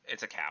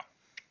 It's a cow.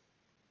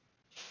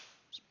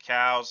 Some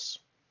cows.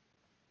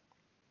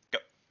 Go.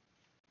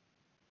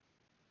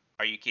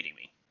 Are you kidding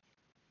me?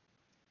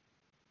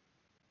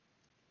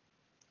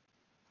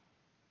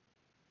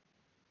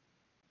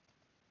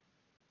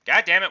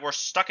 God damn it, we're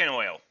stuck in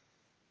oil.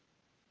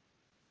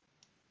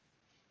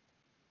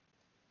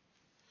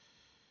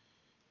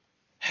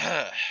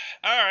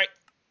 Alright.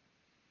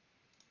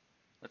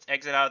 Let's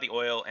exit out of the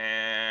oil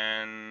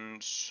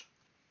and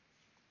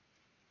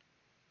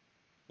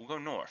we'll go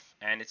north.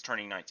 And it's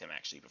turning nighttime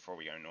actually before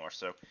we go north,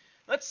 so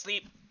let's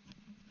sleep.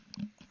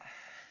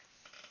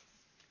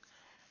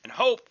 And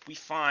hope we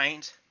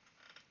find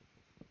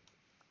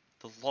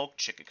the log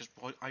chicken,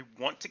 because I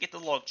want to get the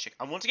log chicken.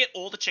 I want to get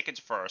all the chickens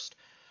first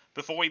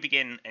before we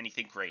begin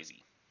anything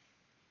crazy.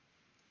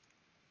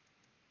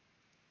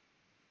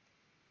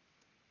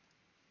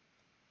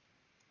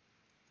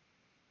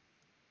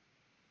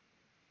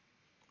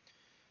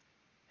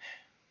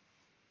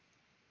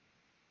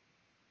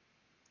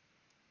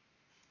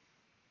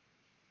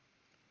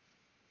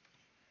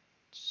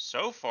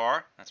 So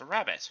far, that's a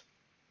rabbit.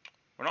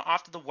 We're not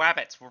after the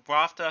wabbits, we're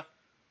after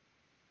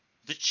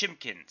the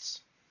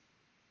chimkins.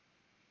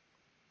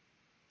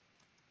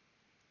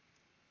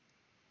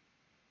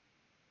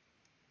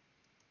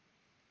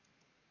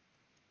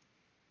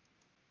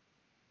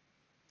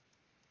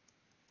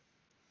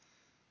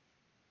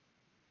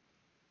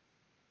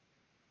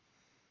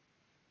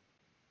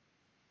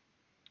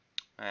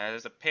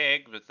 There's a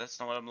pig, but that's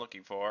not what I'm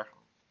looking for.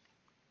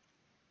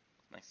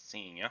 Nice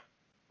seeing you.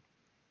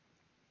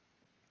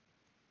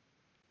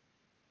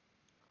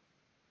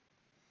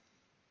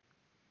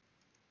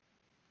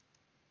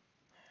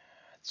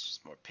 It's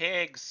just more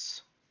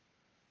pigs.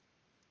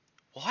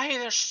 Why are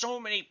there so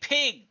many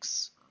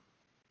pigs?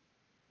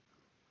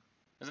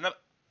 There's another...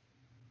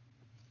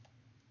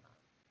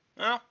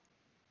 Well,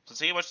 let's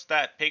see what's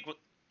that pig...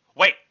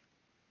 Wait!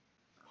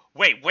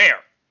 Wait, where?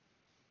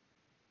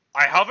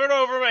 I hovered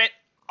over it.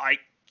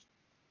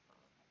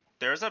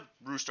 There's a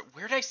rooster.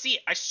 Where did I see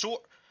it? I saw...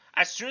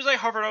 As soon as I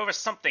hovered over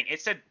something,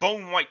 it said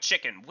bone white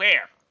chicken.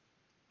 Where?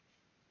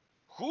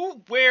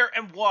 Who, where,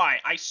 and why?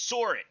 I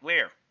saw it.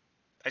 Where?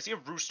 I see a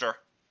rooster.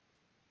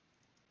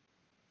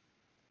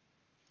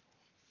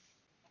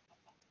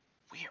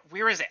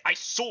 Where is it? I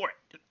saw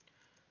it.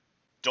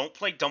 Don't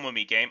play dumb with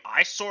me, game.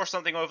 I saw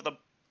something over the...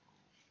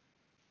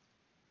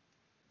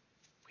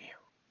 Where?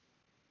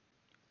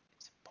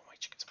 Is it bone white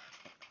chicken?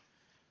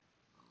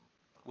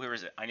 Where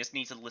is it? I just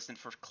need to listen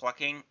for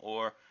clucking,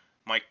 or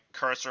my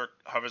cursor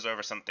hovers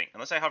over something.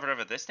 Unless I hovered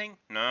over this thing?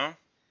 No.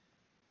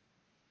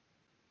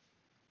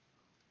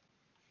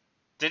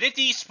 Did it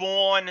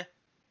despawn?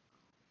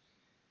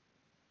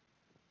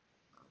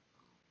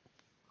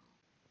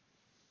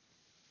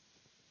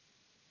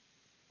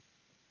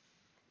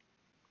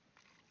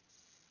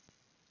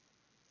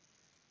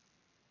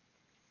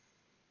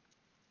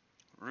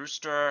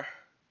 Rooster.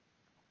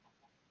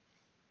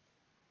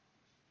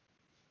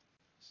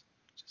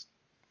 Just...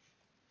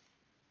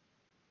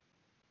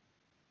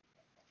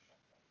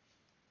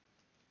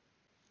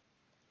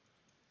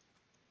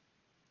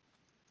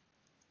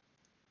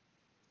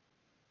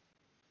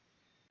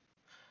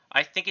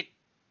 I think it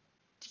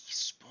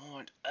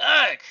despawned.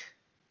 Ugh!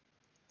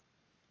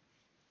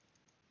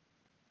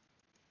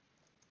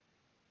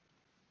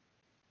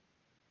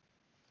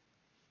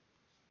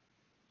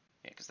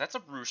 Yeah, because that's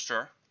a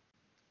rooster.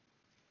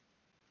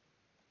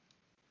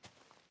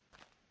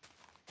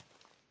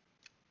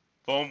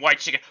 Bone white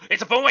chicken.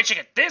 It's a bone white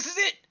chicken. This is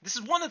it. This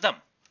is one of them.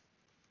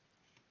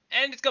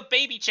 And it's got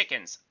baby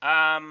chickens.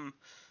 Crap.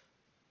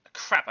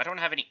 I don't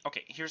have any.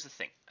 Okay, here's the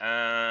thing.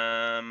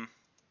 I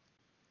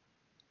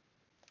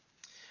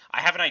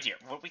have an idea.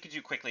 What we could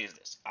do quickly is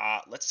this.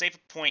 Let's save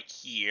a point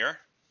here.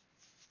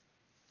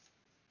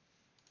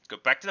 Go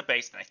back to the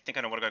base, and I think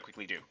I know what I gotta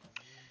quickly do.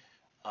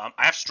 I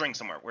have string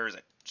somewhere. Where is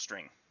it?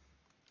 String.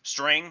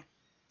 String.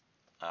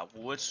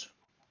 Wood.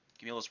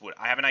 Give me all this wood.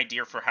 I have an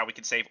idea for how we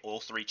can save all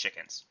 3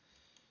 chickens.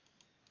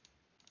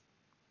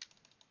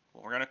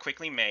 What we're gonna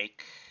quickly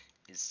make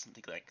is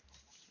something like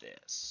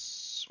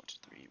this. 1, 2,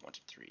 3, 1,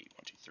 2, 3,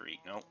 1, 2, 3.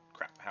 No,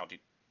 crap. How do...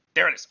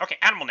 There it is. Okay,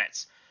 animal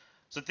nets.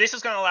 So this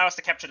is going to allow us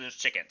to capture those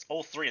chickens.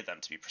 All 3 of them,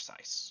 to be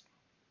precise.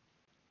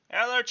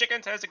 Hello,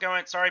 chickens. How's it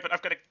going? Sorry, but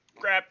I've got to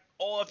grab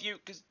all of you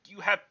because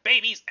you have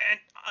babies and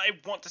I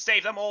want to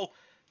save them all.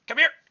 Come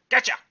here.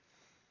 Gotcha.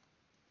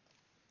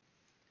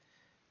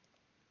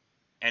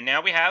 And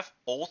now we have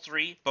all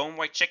 3 bone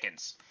white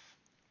chickens.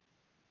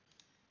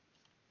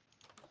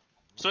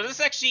 So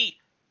this actually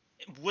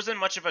wasn't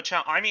much of a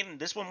challenge. I mean,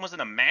 this one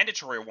wasn't a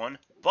mandatory one,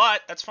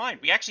 but that's fine.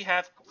 We actually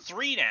have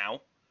 3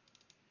 now.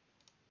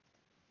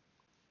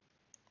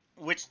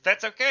 Which,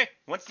 that's okay.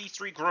 Once these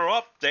 3 grow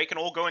up, they can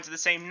all go into the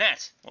same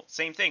net. Well,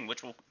 same thing,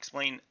 which we'll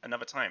explain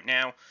another time.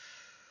 Now,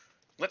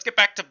 let's get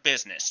back to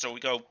business. So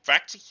we go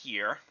back to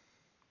here.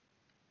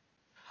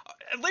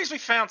 At least we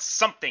found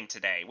something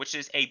today, which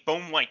is a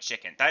bone white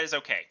chicken. That is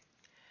okay.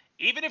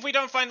 Even if we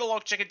don't find the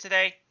log chicken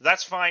today,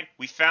 that's fine.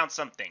 We found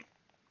something.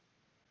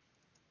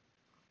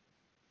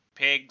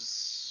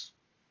 Pigs.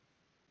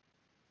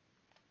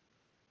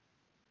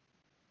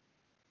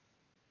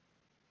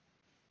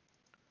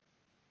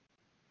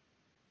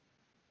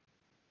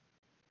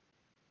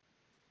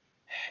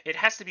 It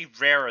has to be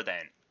rarer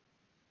then.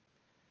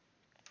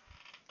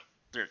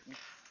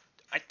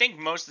 I think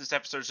most of this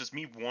episode is just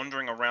me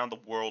wandering around the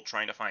world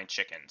trying to find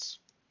chickens.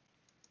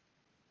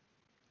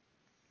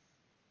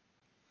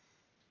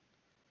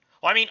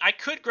 Well, I mean, I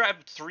could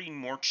grab 3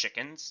 more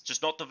chickens,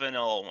 just not the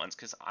vanilla ones,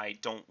 because I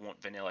don't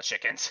want vanilla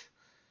chickens.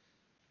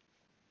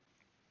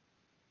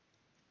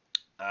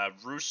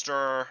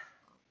 Rooster,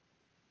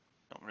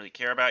 don't really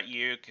care about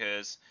you,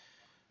 because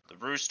the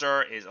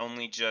rooster is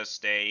only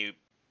just a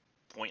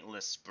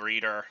pointless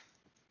breeder.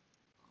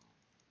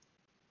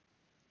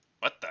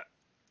 What the?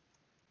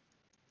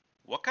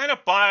 What kind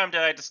of biome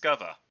did I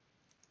discover?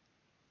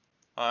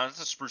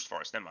 That's a spruce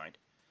forest, never mind.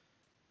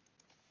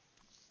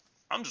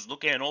 I'm just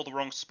looking in all the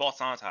wrong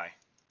spots, aren't I?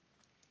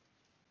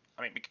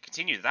 I mean, we could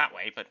continue that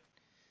way, but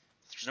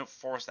there's no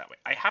forest that way.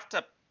 I have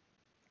to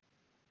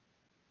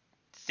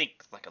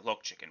think like a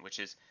log chicken, which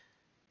is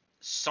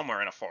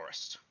somewhere in a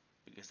forest,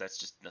 because that's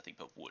just nothing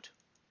but wood.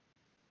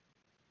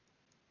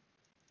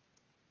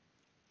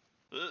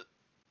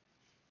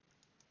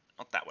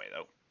 Not that way,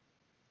 though.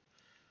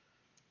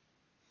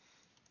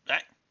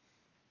 That.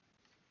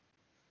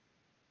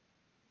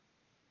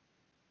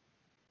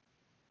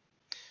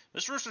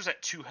 This rooster's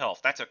at 2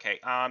 health. That's okay.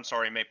 I'm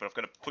sorry, mate, but I've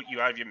got to put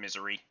you out of your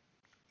misery.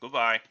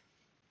 Goodbye.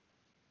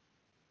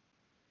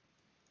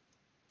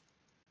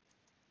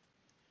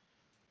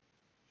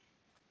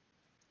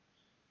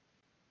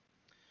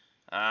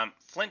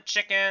 Flint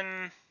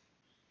chicken.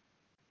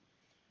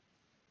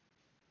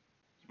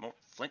 More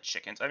flint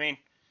chickens. I mean,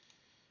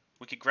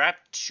 we could grab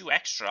 2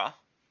 extra.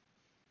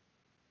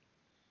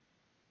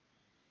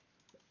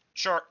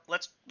 Sure,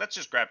 let's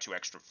just grab 2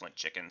 extra flint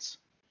chickens.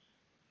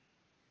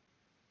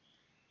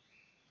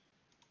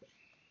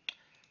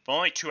 But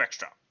only 2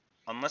 extra.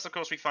 Unless, of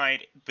course, we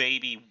find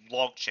baby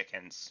log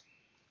chickens.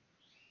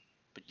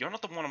 But you're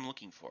not the one I'm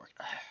looking for.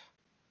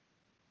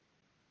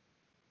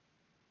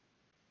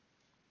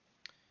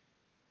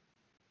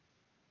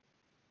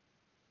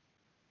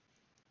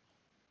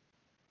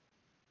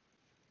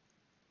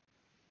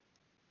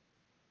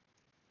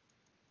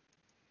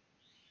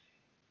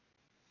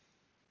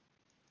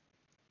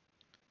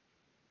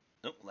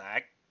 Nope,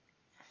 lag.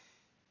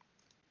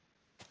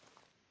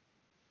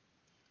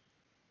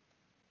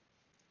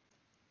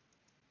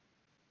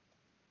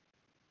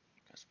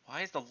 Because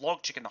why is the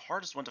log chicken the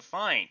hardest one to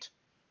find?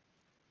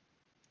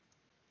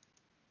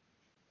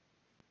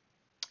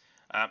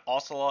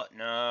 Ocelot,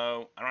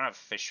 no. I don't have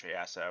fish for you,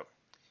 so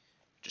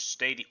just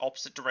stay the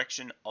opposite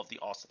direction of the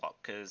ocelot,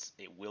 because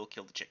it will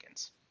kill the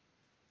chickens.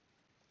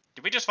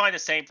 Did we just find the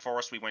same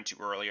forest we went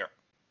to earlier?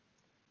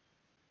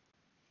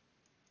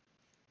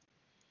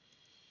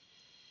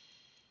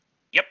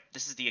 Yep,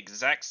 this is the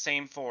exact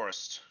same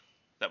forest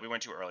that we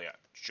went to earlier.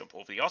 Jump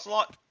over the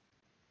ocelot.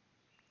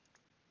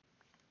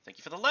 Thank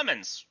you for the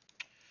lemons.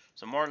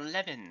 Some more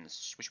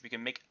lemons. Wish we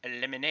can make a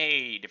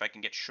lemonade if I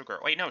can get sugar.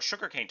 Wait, no,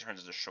 sugarcane turns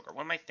into sugar.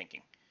 What am I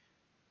thinking?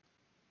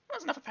 That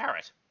was enough a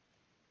parrot.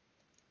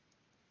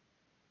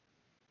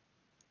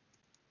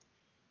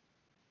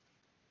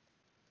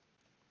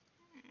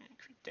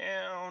 Creep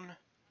down.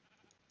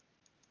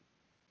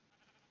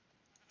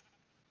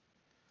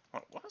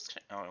 What else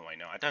can I... Oh, wait,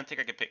 no. I don't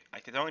think I could pick... I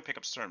could only pick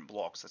up certain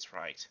blocks. That's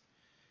right.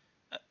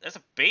 There's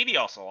a baby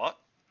ocelot.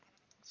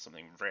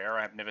 Something rare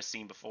I've never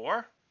seen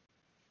before.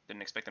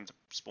 Didn't expect them to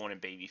spawn in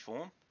baby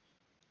form.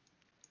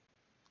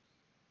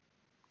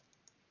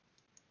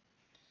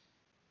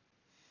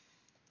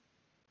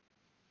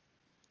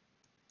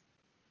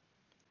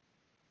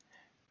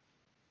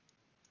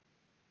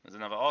 There's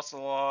another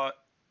ocelot.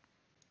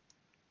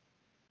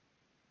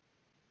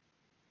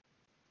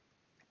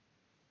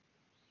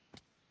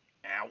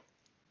 Ow.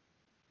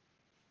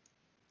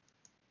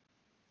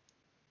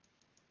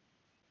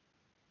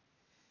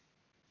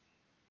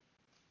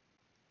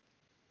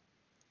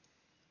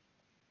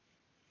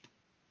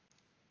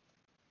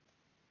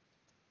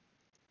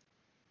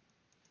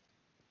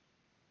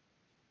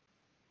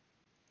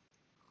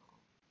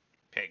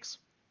 Pigs.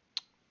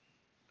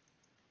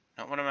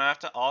 Not what I'm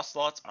after.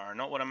 Ocelots are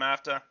not what I'm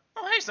after.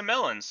 Oh, hey, some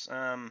melons.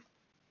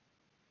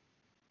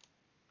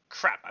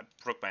 Crap, I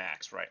broke my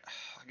axe, right.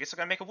 I guess I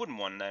gotta make a wooden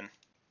one then.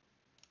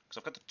 Because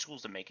I've got the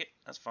tools to make it.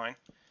 That's fine.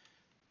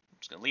 I'm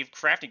just gonna leave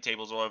crafting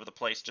tables all over the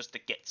place just to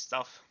get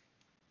stuff.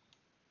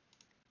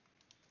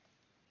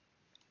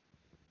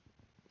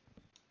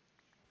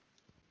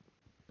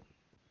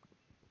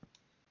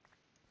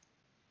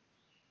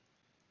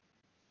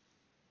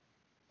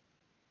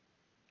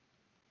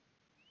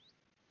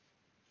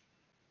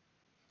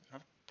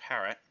 Not a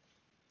parrot.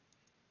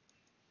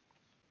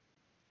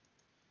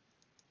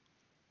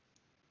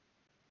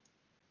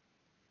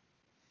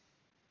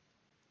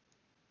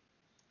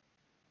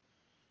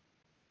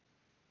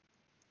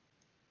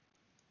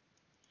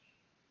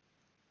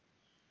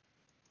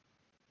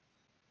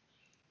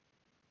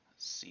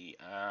 Let's see,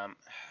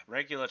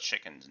 regular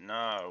chickens.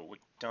 No, we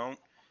don't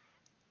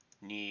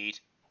need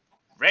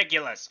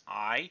regulars.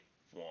 I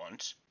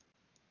want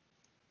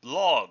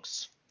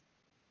logs.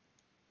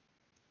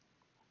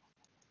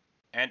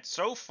 And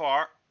so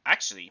far,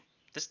 actually,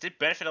 this did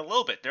benefit a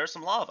little bit. There's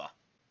some lava.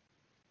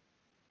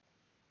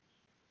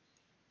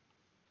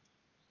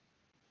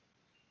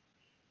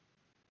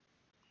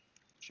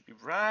 Should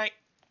be right.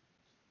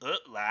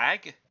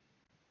 Lag.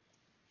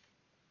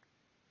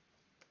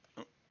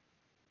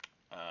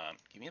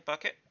 Give me a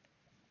bucket.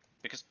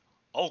 Because,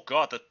 oh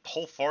god, the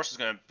whole forest is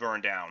going to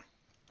burn down.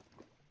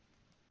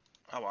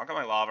 Oh, well, I got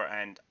my lava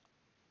and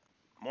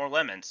more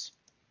lemons.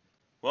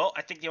 Well,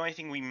 I think the only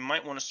thing we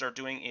might want to start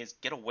doing is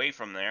get away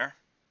from there.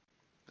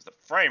 Because the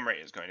frame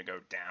rate is going to go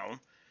down.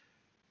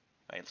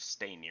 I'll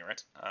stay near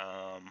it.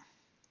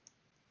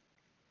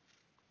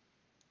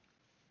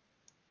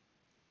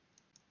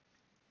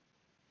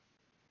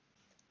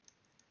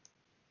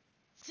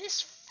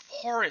 This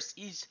forest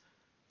is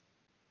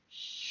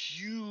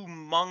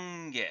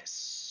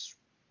humongous.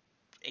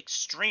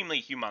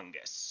 Extremely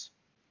humongous.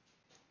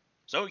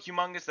 So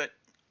humongous that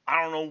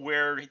I don't know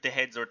where the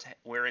heads or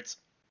where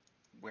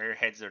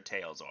heads or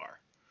tails are.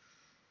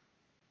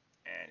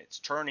 And it's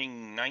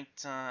turning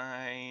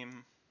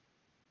nighttime.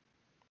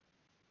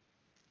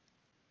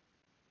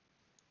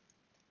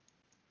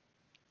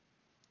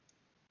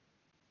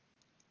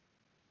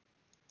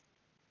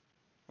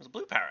 There's a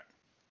blue parrot.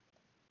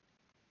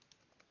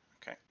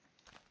 Okay.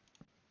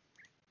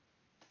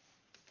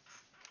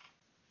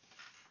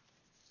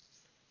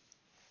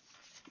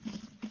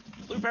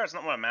 Blue parrot's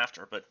not what I'm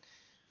after, but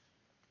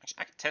actually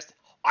I can test it.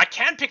 I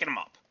can pick him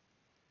up.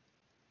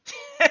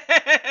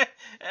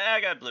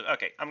 I got blue.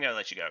 Okay, I'm gonna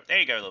let you go. There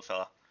you go, little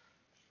fella.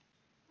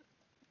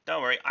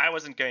 Don't worry, I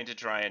wasn't going to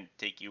try and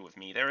take you with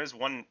me. There is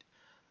one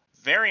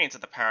variant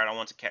of the parrot I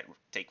want to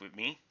take with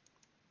me.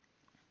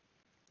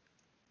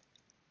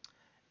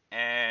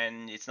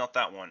 And it's not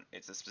that one.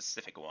 It's a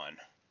specific one.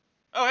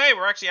 Oh, hey,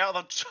 we're actually out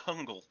of the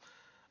jungle.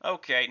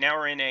 Okay, now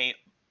we're in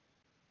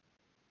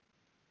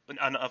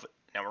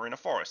now we're in a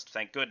forest.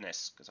 Thank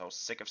goodness, because I was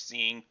sick of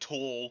seeing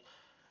tall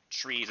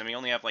trees, and we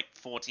only have like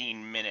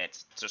 14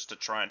 minutes just to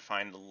try and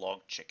find the log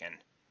chicken.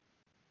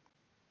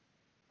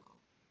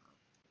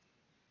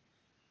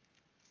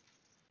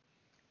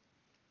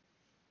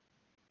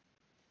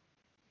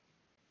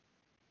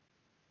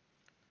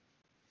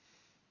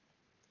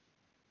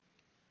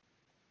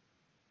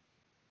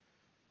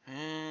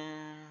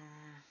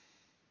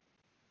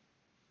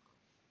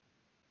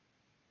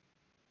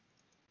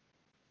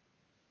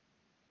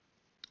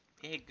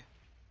 Pig.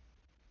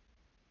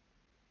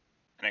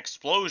 An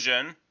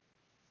explosion.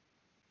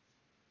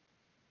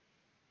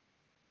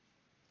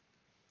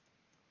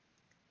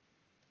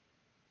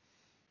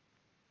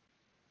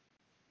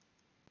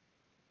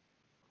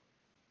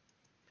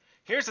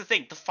 Here's the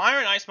thing, the fire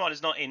and ice mod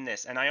is not in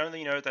this, and I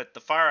only know that the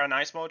fire and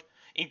ice mod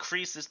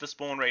increases the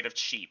spawn rate of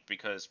sheep,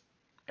 because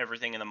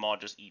everything in the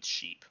mod just eats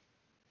sheep.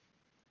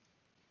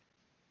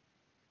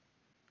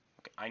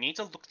 Okay, I need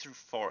to look through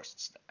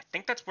forests. I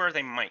think that's where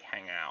they might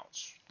hang out.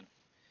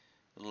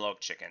 The log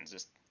chickens.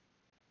 This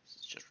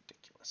is just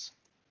ridiculous.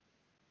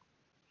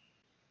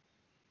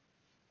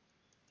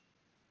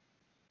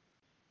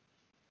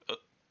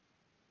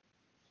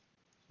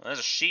 Well, there's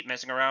a sheep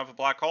messing around with a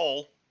black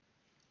hole.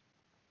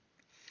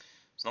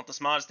 It's not the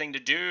smartest thing to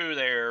do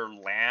there,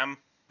 lamb.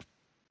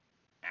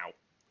 Ow.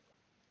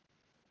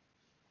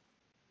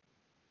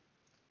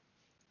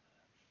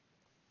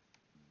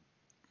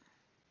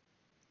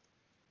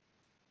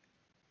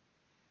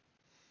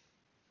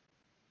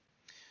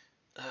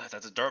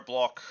 That's a dirt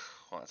block.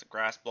 Well, that's a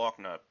grass block,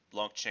 not a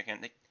log chicken.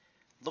 They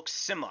look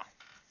similar.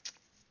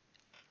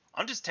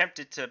 I'm just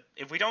tempted to,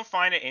 if we don't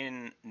find it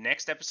in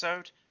next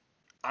episode,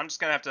 I'm just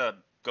gonna have to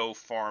go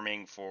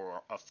farming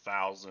for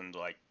 1,000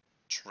 like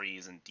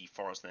trees and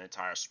deforest an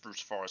entire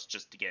spruce forest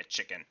just to get a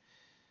chicken.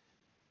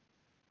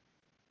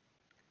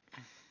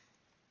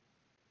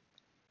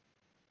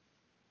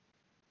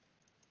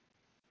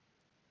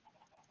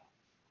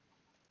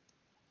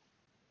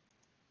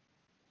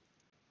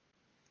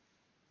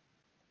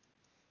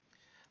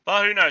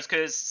 But who knows?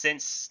 Because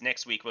since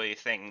next week will be a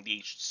thing,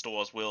 the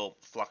stores will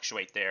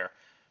fluctuate their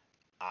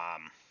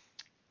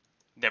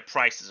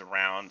prices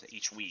around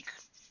each week.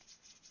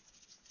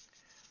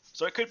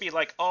 So it could be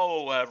like,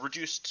 oh,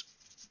 reduced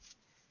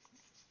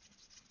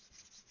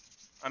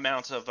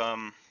amount of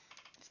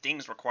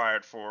things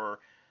required for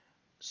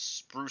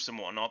spruce and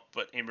whatnot,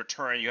 but in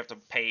return you have to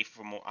pay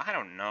for more. I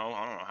don't know.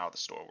 I don't know how the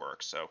store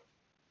works, so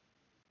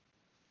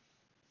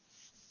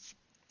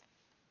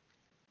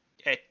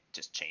it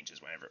just changes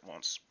whenever it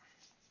wants.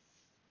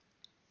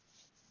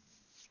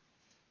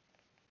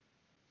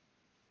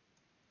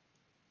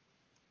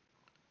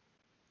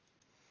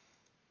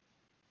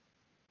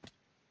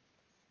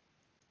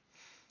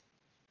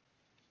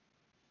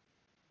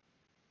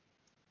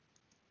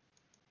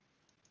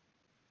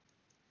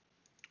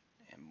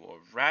 And more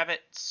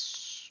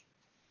rabbits.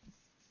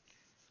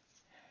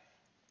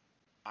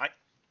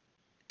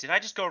 Did I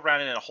just go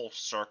around in a whole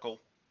circle?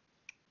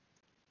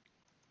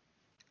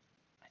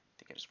 I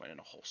think I just went in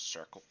a whole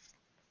circle.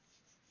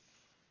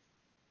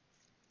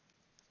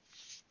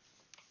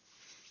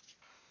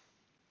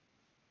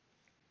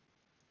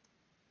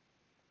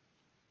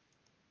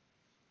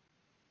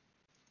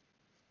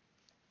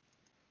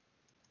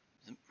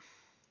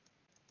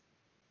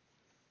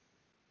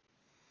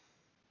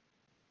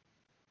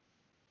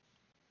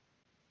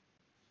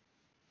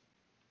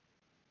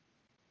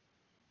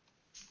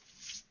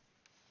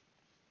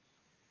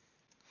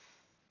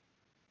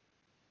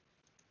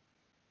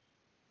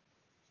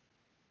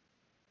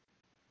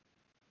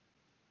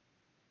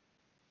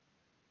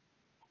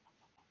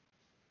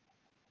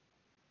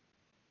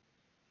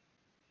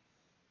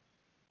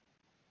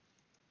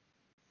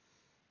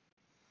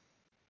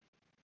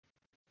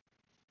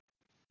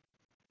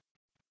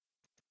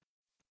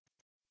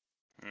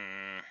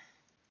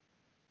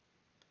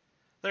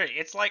 There,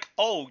 it's like,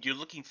 oh, you're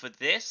looking for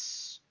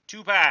this?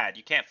 Too bad,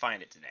 you can't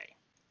find it today.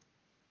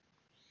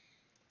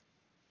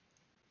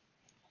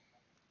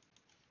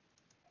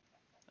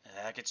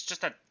 It's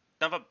just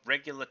another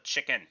regular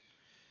chicken.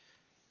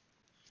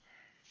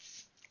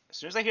 As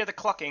soon as I hear the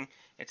clucking,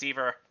 it's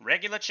either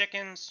regular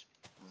chickens,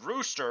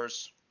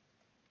 roosters,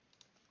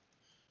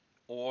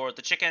 or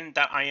the chicken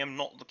that I am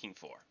not looking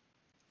for.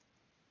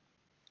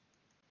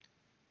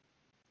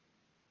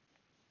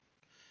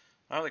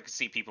 I like to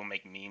see people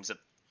make memes of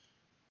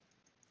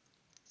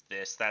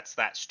this. That's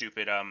that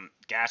stupid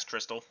gas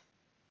crystal.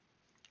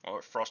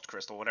 Or frost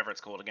crystal, whatever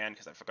it's called again,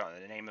 because I've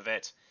forgotten the name of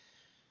it.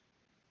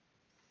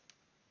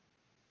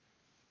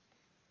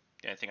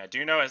 The only thing I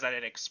do know is that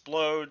it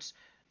explodes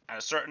at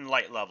a certain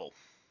light level.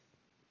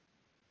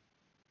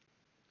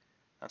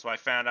 That's what I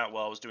found out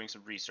while I was doing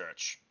some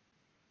research.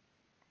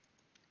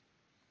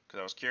 Because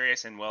I was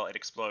curious, and well, it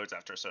explodes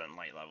after a certain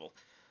light level.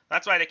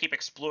 That's why they keep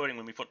exploding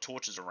when we put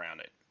torches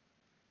around it.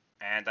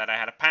 And that I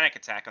had a panic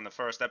attack on the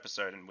first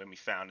episode and when we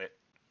found it.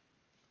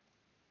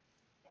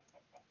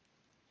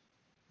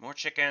 More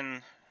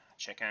chicken.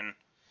 Chicken.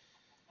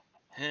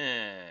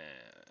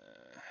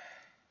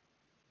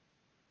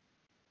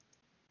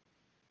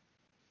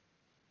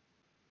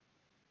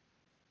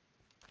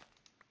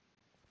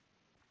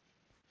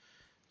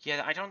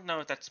 Yeah, I don't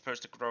know if that's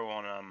supposed to grow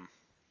on,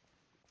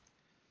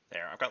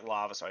 there. I've got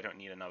lava, so I don't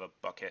need another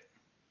bucket.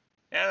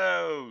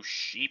 Hello,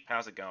 sheep.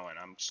 How's it going?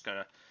 I'm just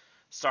gonna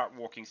start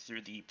walking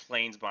through the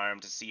plains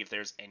biome to see if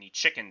there's any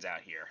chickens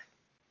out here.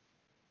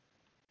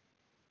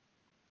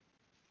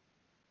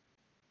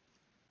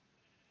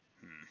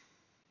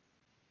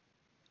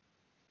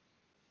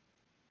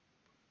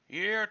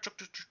 Here,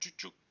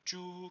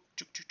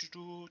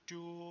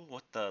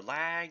 what the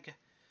lag?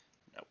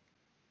 Nope.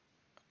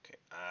 Okay,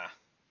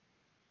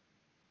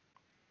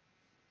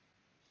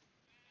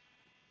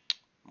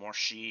 more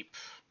sheep.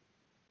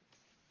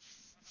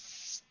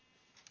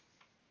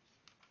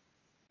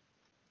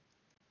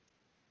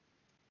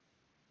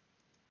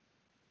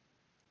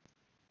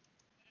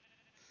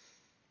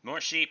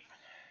 More sheep.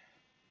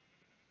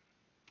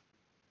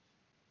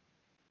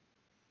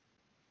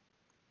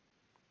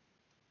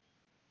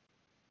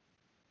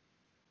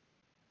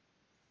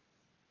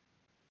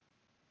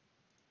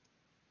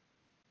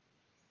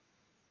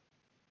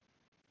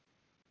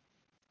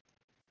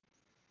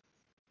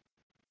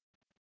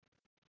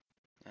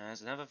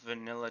 There's another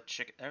vanilla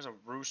chicken. There's a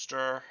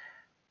rooster.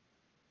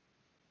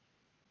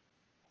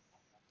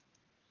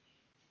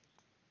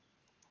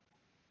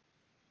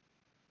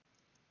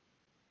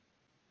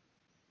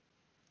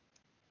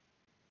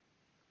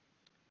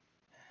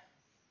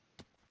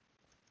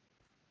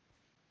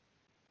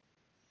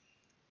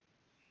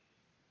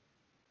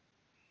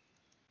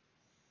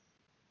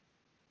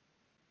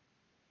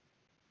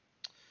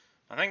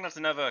 I think that's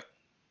another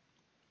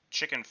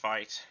chicken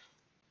fight.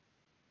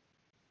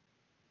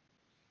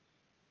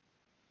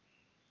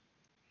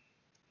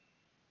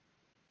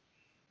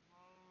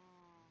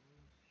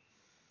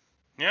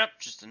 Yep,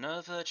 just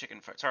another chicken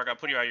fight. Sorry, I gotta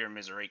put you out of your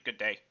misery. Good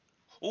day.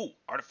 Ooh,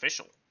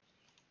 artificial.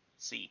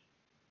 Let's see.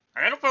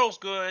 Identifal's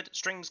good,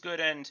 string's good,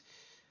 and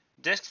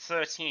disc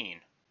 13.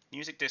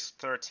 Music disc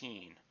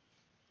 13.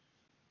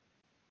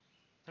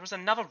 There was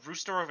another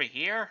rooster over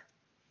here?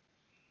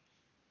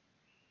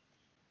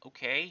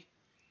 Okay.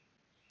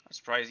 I'm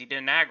surprised he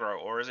didn't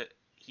aggro, or is it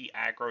he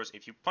aggroes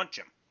if you punch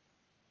him?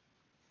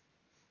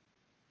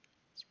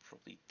 It's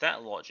probably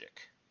that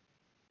logic.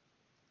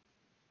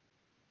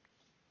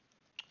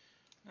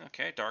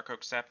 Okay, Dark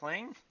Oak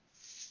sapling.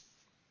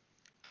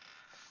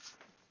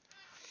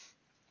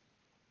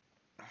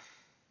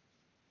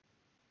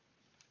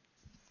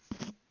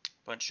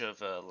 Bunch of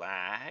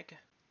lag.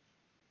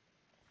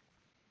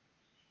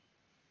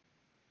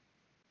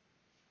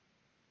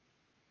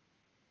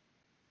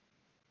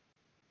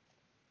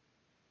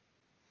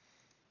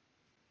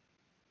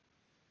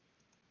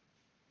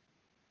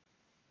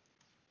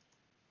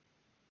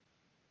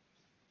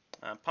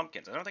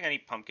 Pumpkins. I don't think I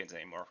need pumpkins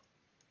anymore.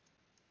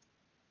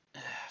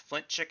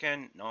 Flint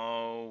chicken.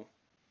 No.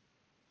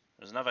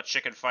 There's another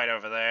chicken fight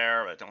over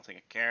there, but I don't think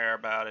I care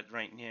about it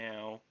right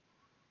now.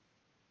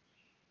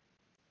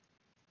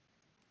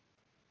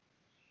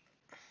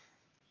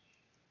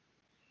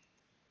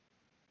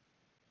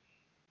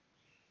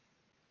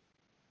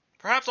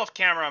 Perhaps off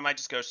camera I might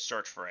just go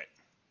search for it.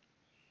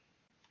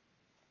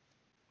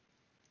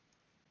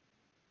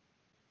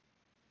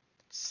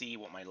 Let's see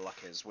what my luck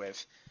is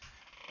with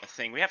a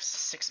thing. We have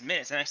 6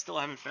 minutes and I still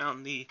haven't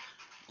found the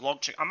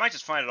log chicken. I might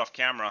just find it off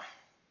camera.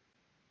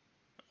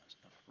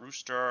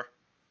 Rooster.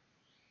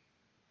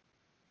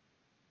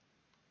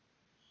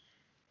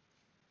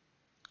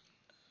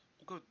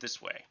 We'll go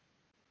this way.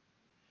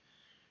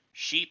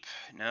 Sheep.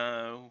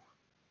 No.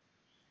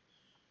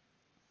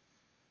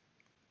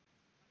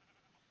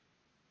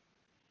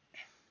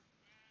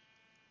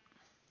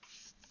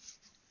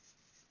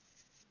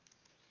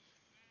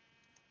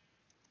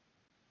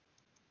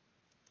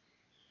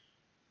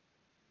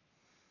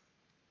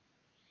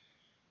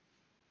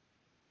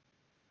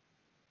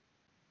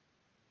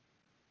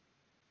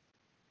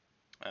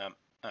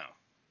 Oh.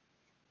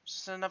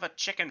 Just another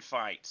chicken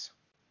fight.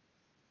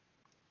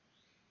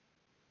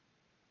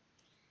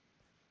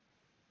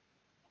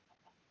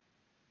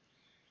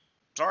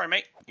 Sorry,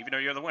 mate. Even though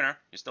you're the winner,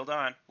 you're still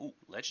dying. Ooh,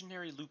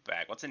 legendary loot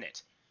bag. What's in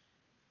it?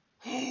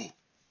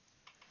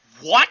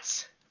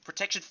 What?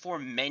 Protection 4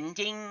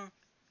 mending?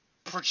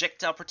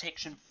 Projectile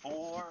protection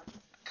 4?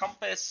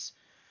 Compass?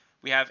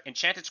 We have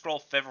Enchanted Scroll,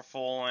 Feather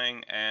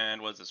Falling,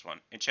 and what's this one?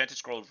 Enchanted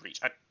Scroll, Reach.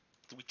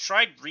 We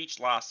tried Reach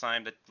last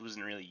time. That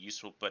wasn't really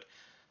useful, but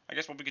I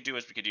guess what we could do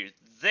is we could do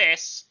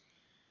this.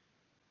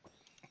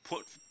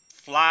 Put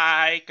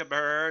Fly like a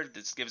bird.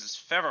 This gives us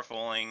Feather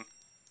Falling,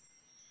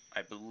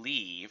 I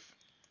believe.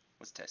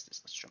 Let's test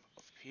this. Let's jump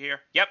over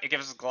here. Yep, it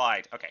gives us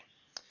Glide. Okay.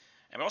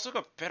 And we also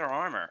got better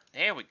armor.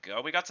 There we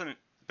go. We got some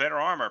better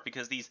armor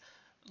because these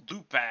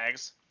loot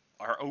bags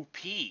are OP.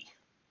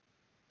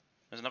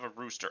 There's another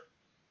rooster.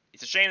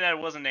 It's a shame that it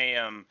wasn't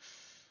a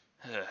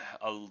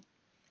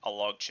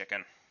log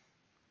chicken.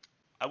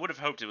 I would have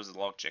hoped it was a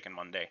log chicken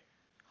one day.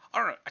 I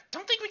don't know. I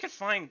don't think we could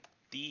find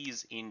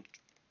these in.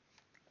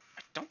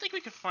 I don't think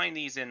we could find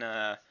these in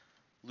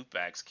loot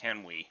bags,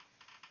 can we?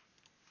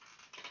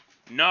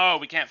 No,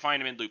 we can't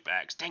find them in loot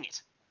bags. Dang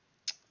it.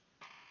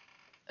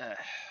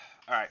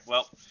 Alright,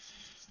 well,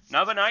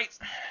 another night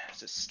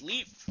to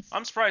sleep.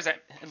 I'm surprised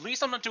that at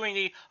least I'm not doing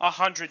the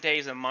 100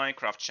 days of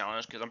Minecraft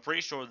challenge, because I'm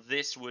pretty sure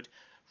this would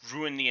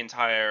ruin the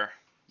entire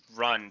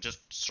run just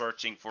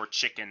searching for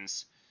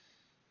chickens.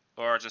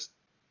 Or just,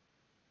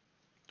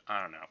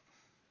 I don't know.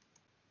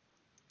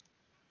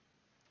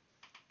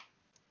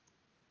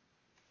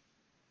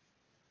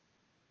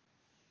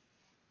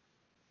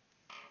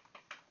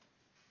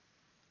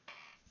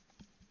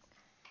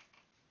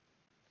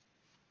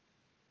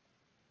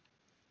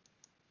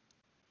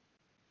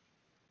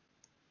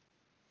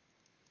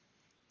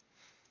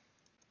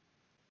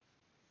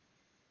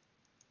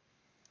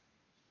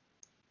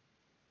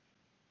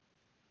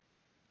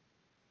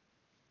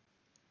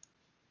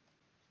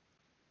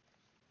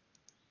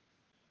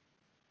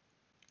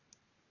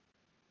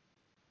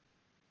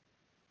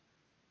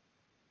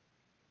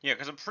 Yeah,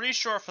 because I'm pretty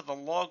sure for the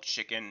log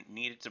chicken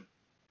needed to...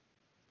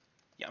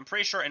 Yeah, I'm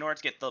pretty sure in order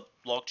to get the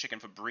log chicken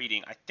for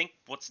breeding, I think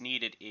what's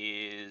needed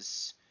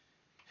is...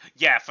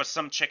 Yeah, for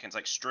some chickens,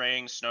 like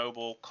string,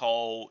 snowball,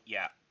 coal,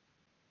 yeah.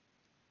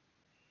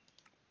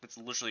 That's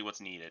literally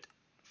what's needed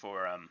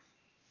for,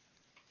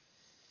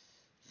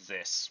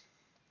 this.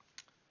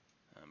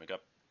 We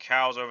got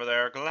cows over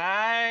there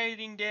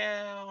gliding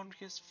down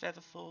because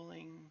feather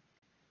falling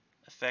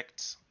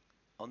effect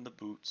on the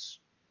boots.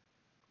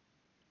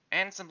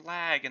 And some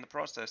lag in the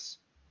process.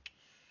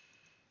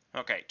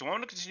 Okay, do I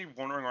want to continue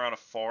wandering around a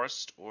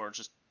forest or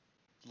just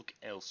look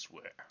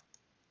elsewhere?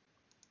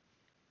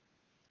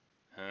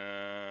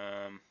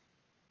 Um...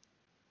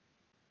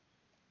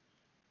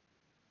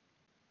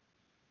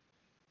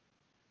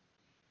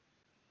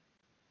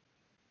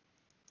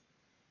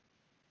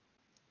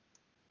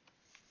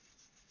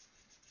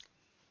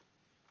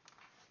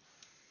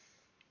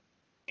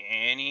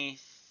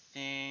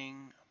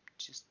 Anything?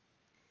 Just...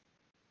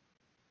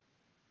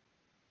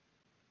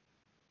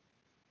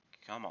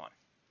 Come on.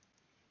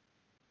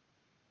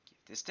 Give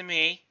this to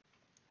me.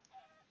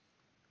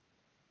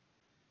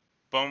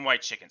 Bone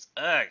white chickens.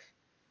 Ugh.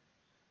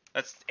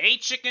 That's a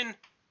chicken.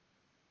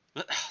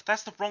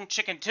 That's the wrong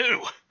chicken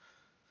too.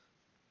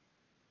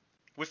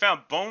 We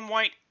found bone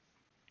white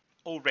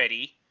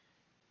already.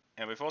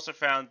 And we've also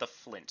found the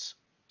flint.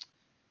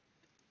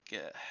 Gah.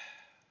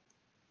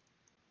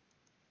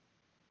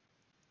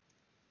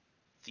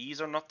 These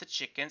are not the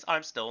chickens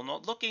I'm still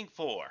not looking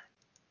for.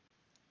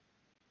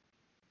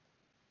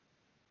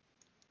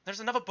 There's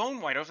another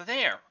bone white over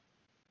there.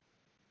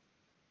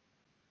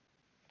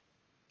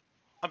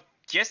 I'm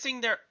guessing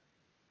they're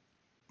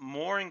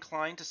more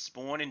inclined to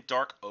spawn in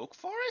dark oak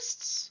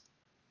forests?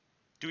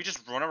 Do we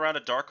just run around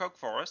a dark oak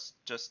forest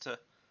just to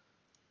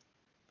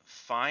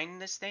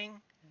find this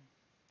thing?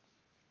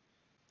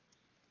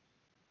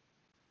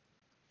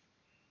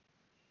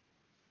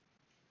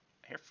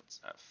 Here,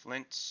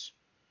 flint.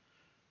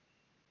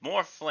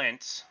 More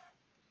flint.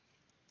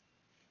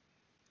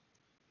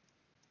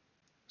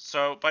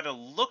 So, by the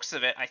looks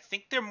of it, I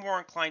think they're more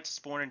inclined to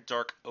spawn in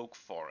dark oak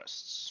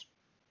forests.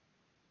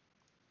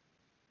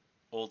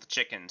 All the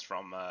chickens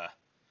from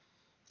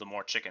the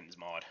More Chickens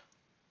mod.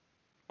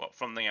 Well,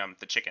 from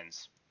the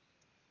chickens.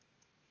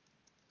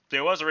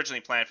 There was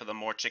originally planned for the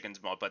More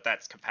Chickens mod, but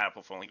that's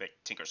compatible for only like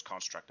Tinker's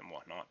Construct and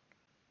whatnot.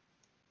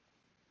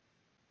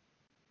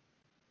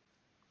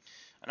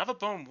 Another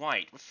bone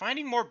white. We're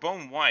finding more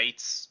bone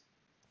whites,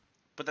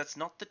 but that's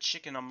not the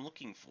chicken I'm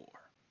looking for.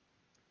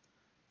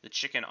 The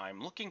chicken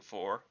I'm looking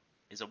for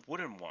is a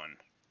wooden one.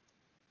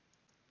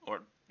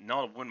 Or,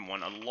 not a wooden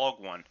one, a log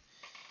one.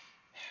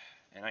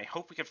 And I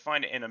hope we can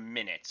find it in a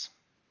minute.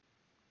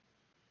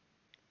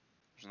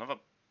 There's another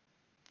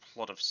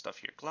plot of stuff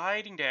here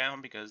gliding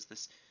down because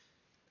this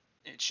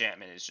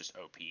enchantment is just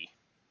OP.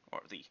 Or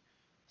the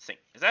thing.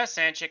 Is that a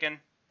sand chicken?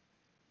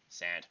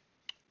 Sand.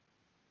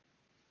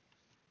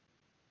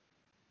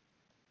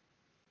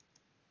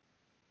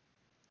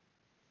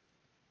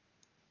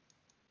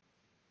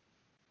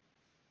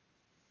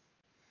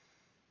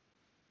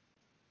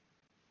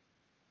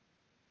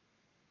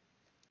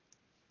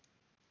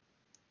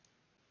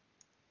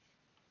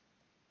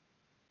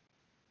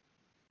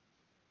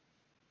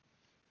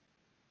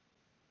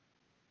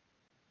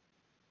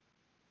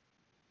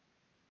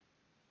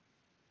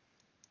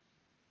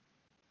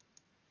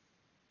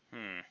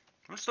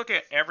 I'm just looking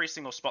at every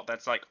single spot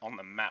that's, like, on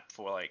the map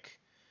for, like,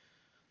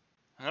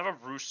 another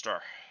rooster.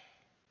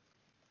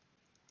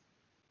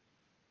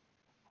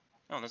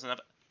 Oh, there's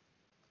another...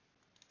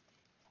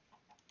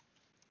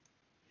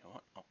 You know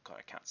what? Oh, God,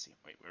 I can't see.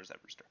 Wait, where's that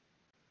rooster?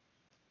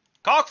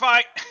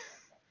 Cockfight!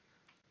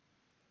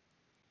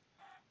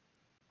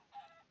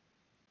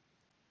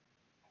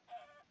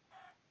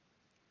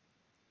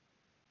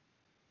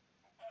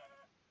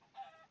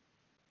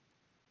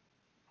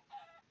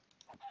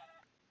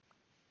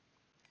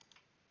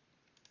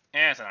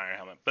 Eh, it's an iron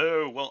helmet.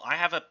 Boo! Well, I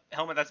have a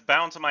helmet that's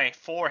bound to my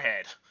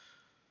forehead.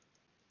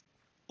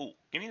 Ooh,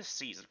 give me the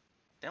C's.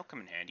 They'll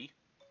come in handy.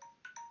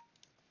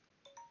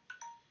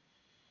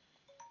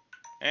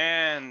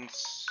 And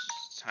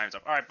time's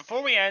up. Alright,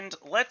 before we end,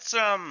 let's,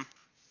 oh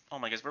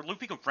my gosh, we're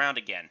looping around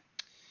again.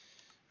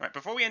 Alright,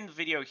 before we end the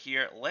video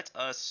here, let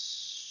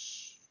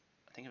us,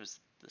 I think it was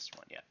this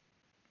one, yeah.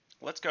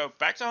 Let's go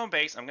back to home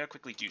base. I'm going to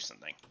quickly do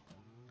something.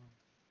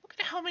 Look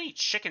at how many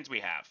chickens we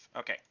have.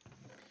 Okay.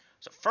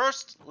 So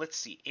first, let's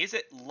see. Is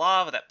it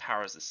lava that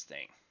powers this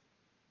thing?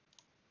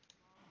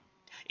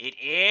 It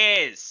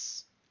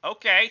is!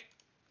 Okay.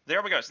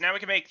 There we go. So now we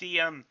can make the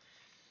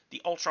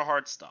ultra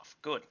hard stuff.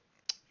 Good.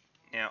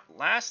 Now,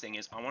 last thing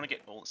is, I want to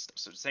get all this stuff.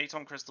 So,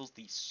 Zaton crystals,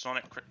 the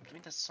sonic... Give me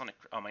the sonic...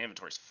 Oh, my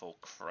inventory's full.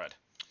 Crud.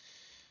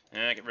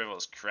 Get rid of all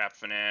this crap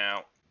for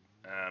now.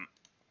 Oh,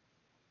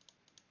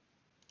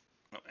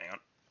 hang on.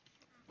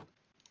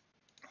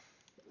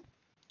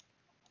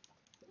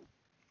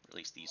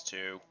 Release these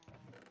two.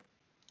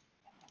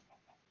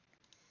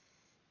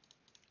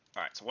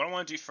 Alright, so what I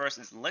want to do first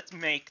is, let's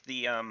make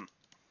the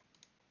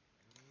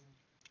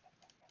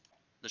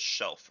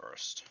shell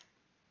first.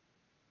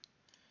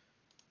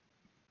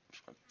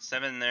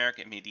 7 there,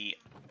 give me the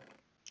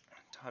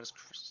Tadas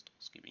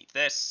crystals, give me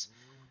this.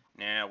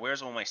 Now,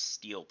 where's all my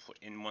steel put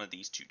in one of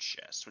these two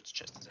chests? Which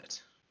chest is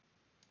it?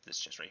 This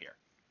chest right here.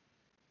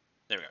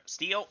 There we go,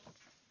 steel.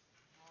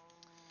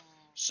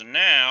 So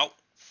now,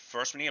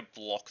 first we need a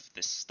block of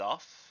this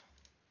stuff.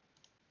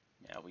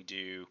 Now we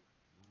do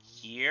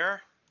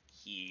here,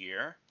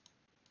 here,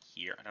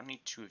 here. I don't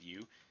need 2 of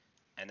you.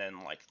 And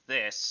then like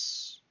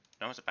this.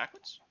 No, is it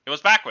backwards? It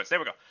was backwards, there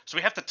we go. So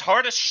we have the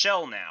TARDIS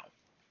shell now.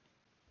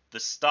 The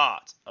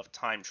start of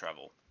time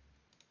travel.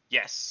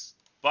 Yes,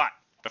 but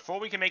before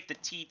we can make the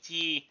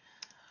TT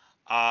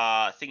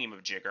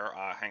thingy-majigger,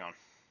 hang on.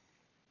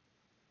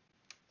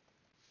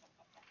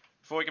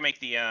 Before we can make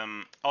the,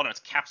 oh no,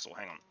 it's capsule,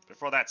 hang on.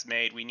 Before that's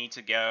made, we need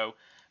to go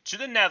to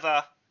the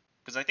nether,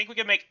 because I think we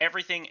can make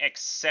everything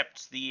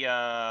except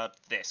the,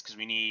 this, because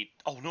we need,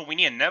 oh no, we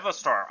need a nether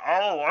star.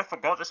 Oh, I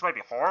forgot, this might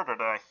be harder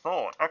than I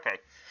thought. Okay.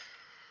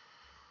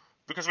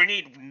 Because we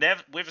need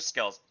wither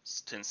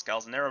skeleton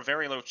skulls, and they're a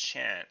very low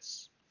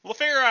chance. We'll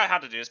figure out how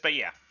to do this, but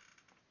yeah.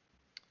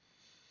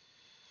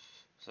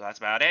 So that's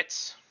about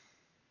it.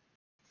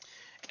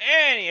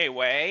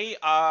 Anyway,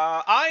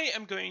 I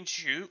am going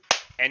to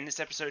end this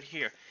episode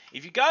here.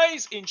 If you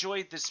guys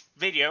enjoyed this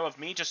video of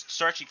me just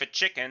searching for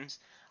chickens,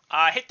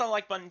 hit the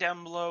like button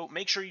down below.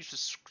 Make sure you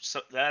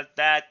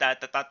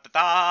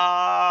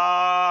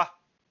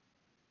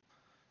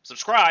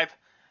subscribe.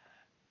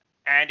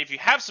 And if you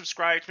have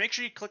subscribed, make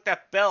sure you click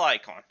that bell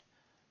icon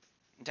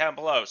down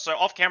below. So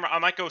off camera, I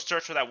might go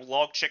search for that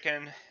log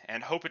chicken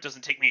and hope it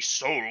doesn't take me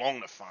so long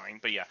to find.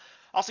 But yeah,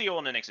 I'll see you all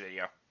in the next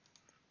video.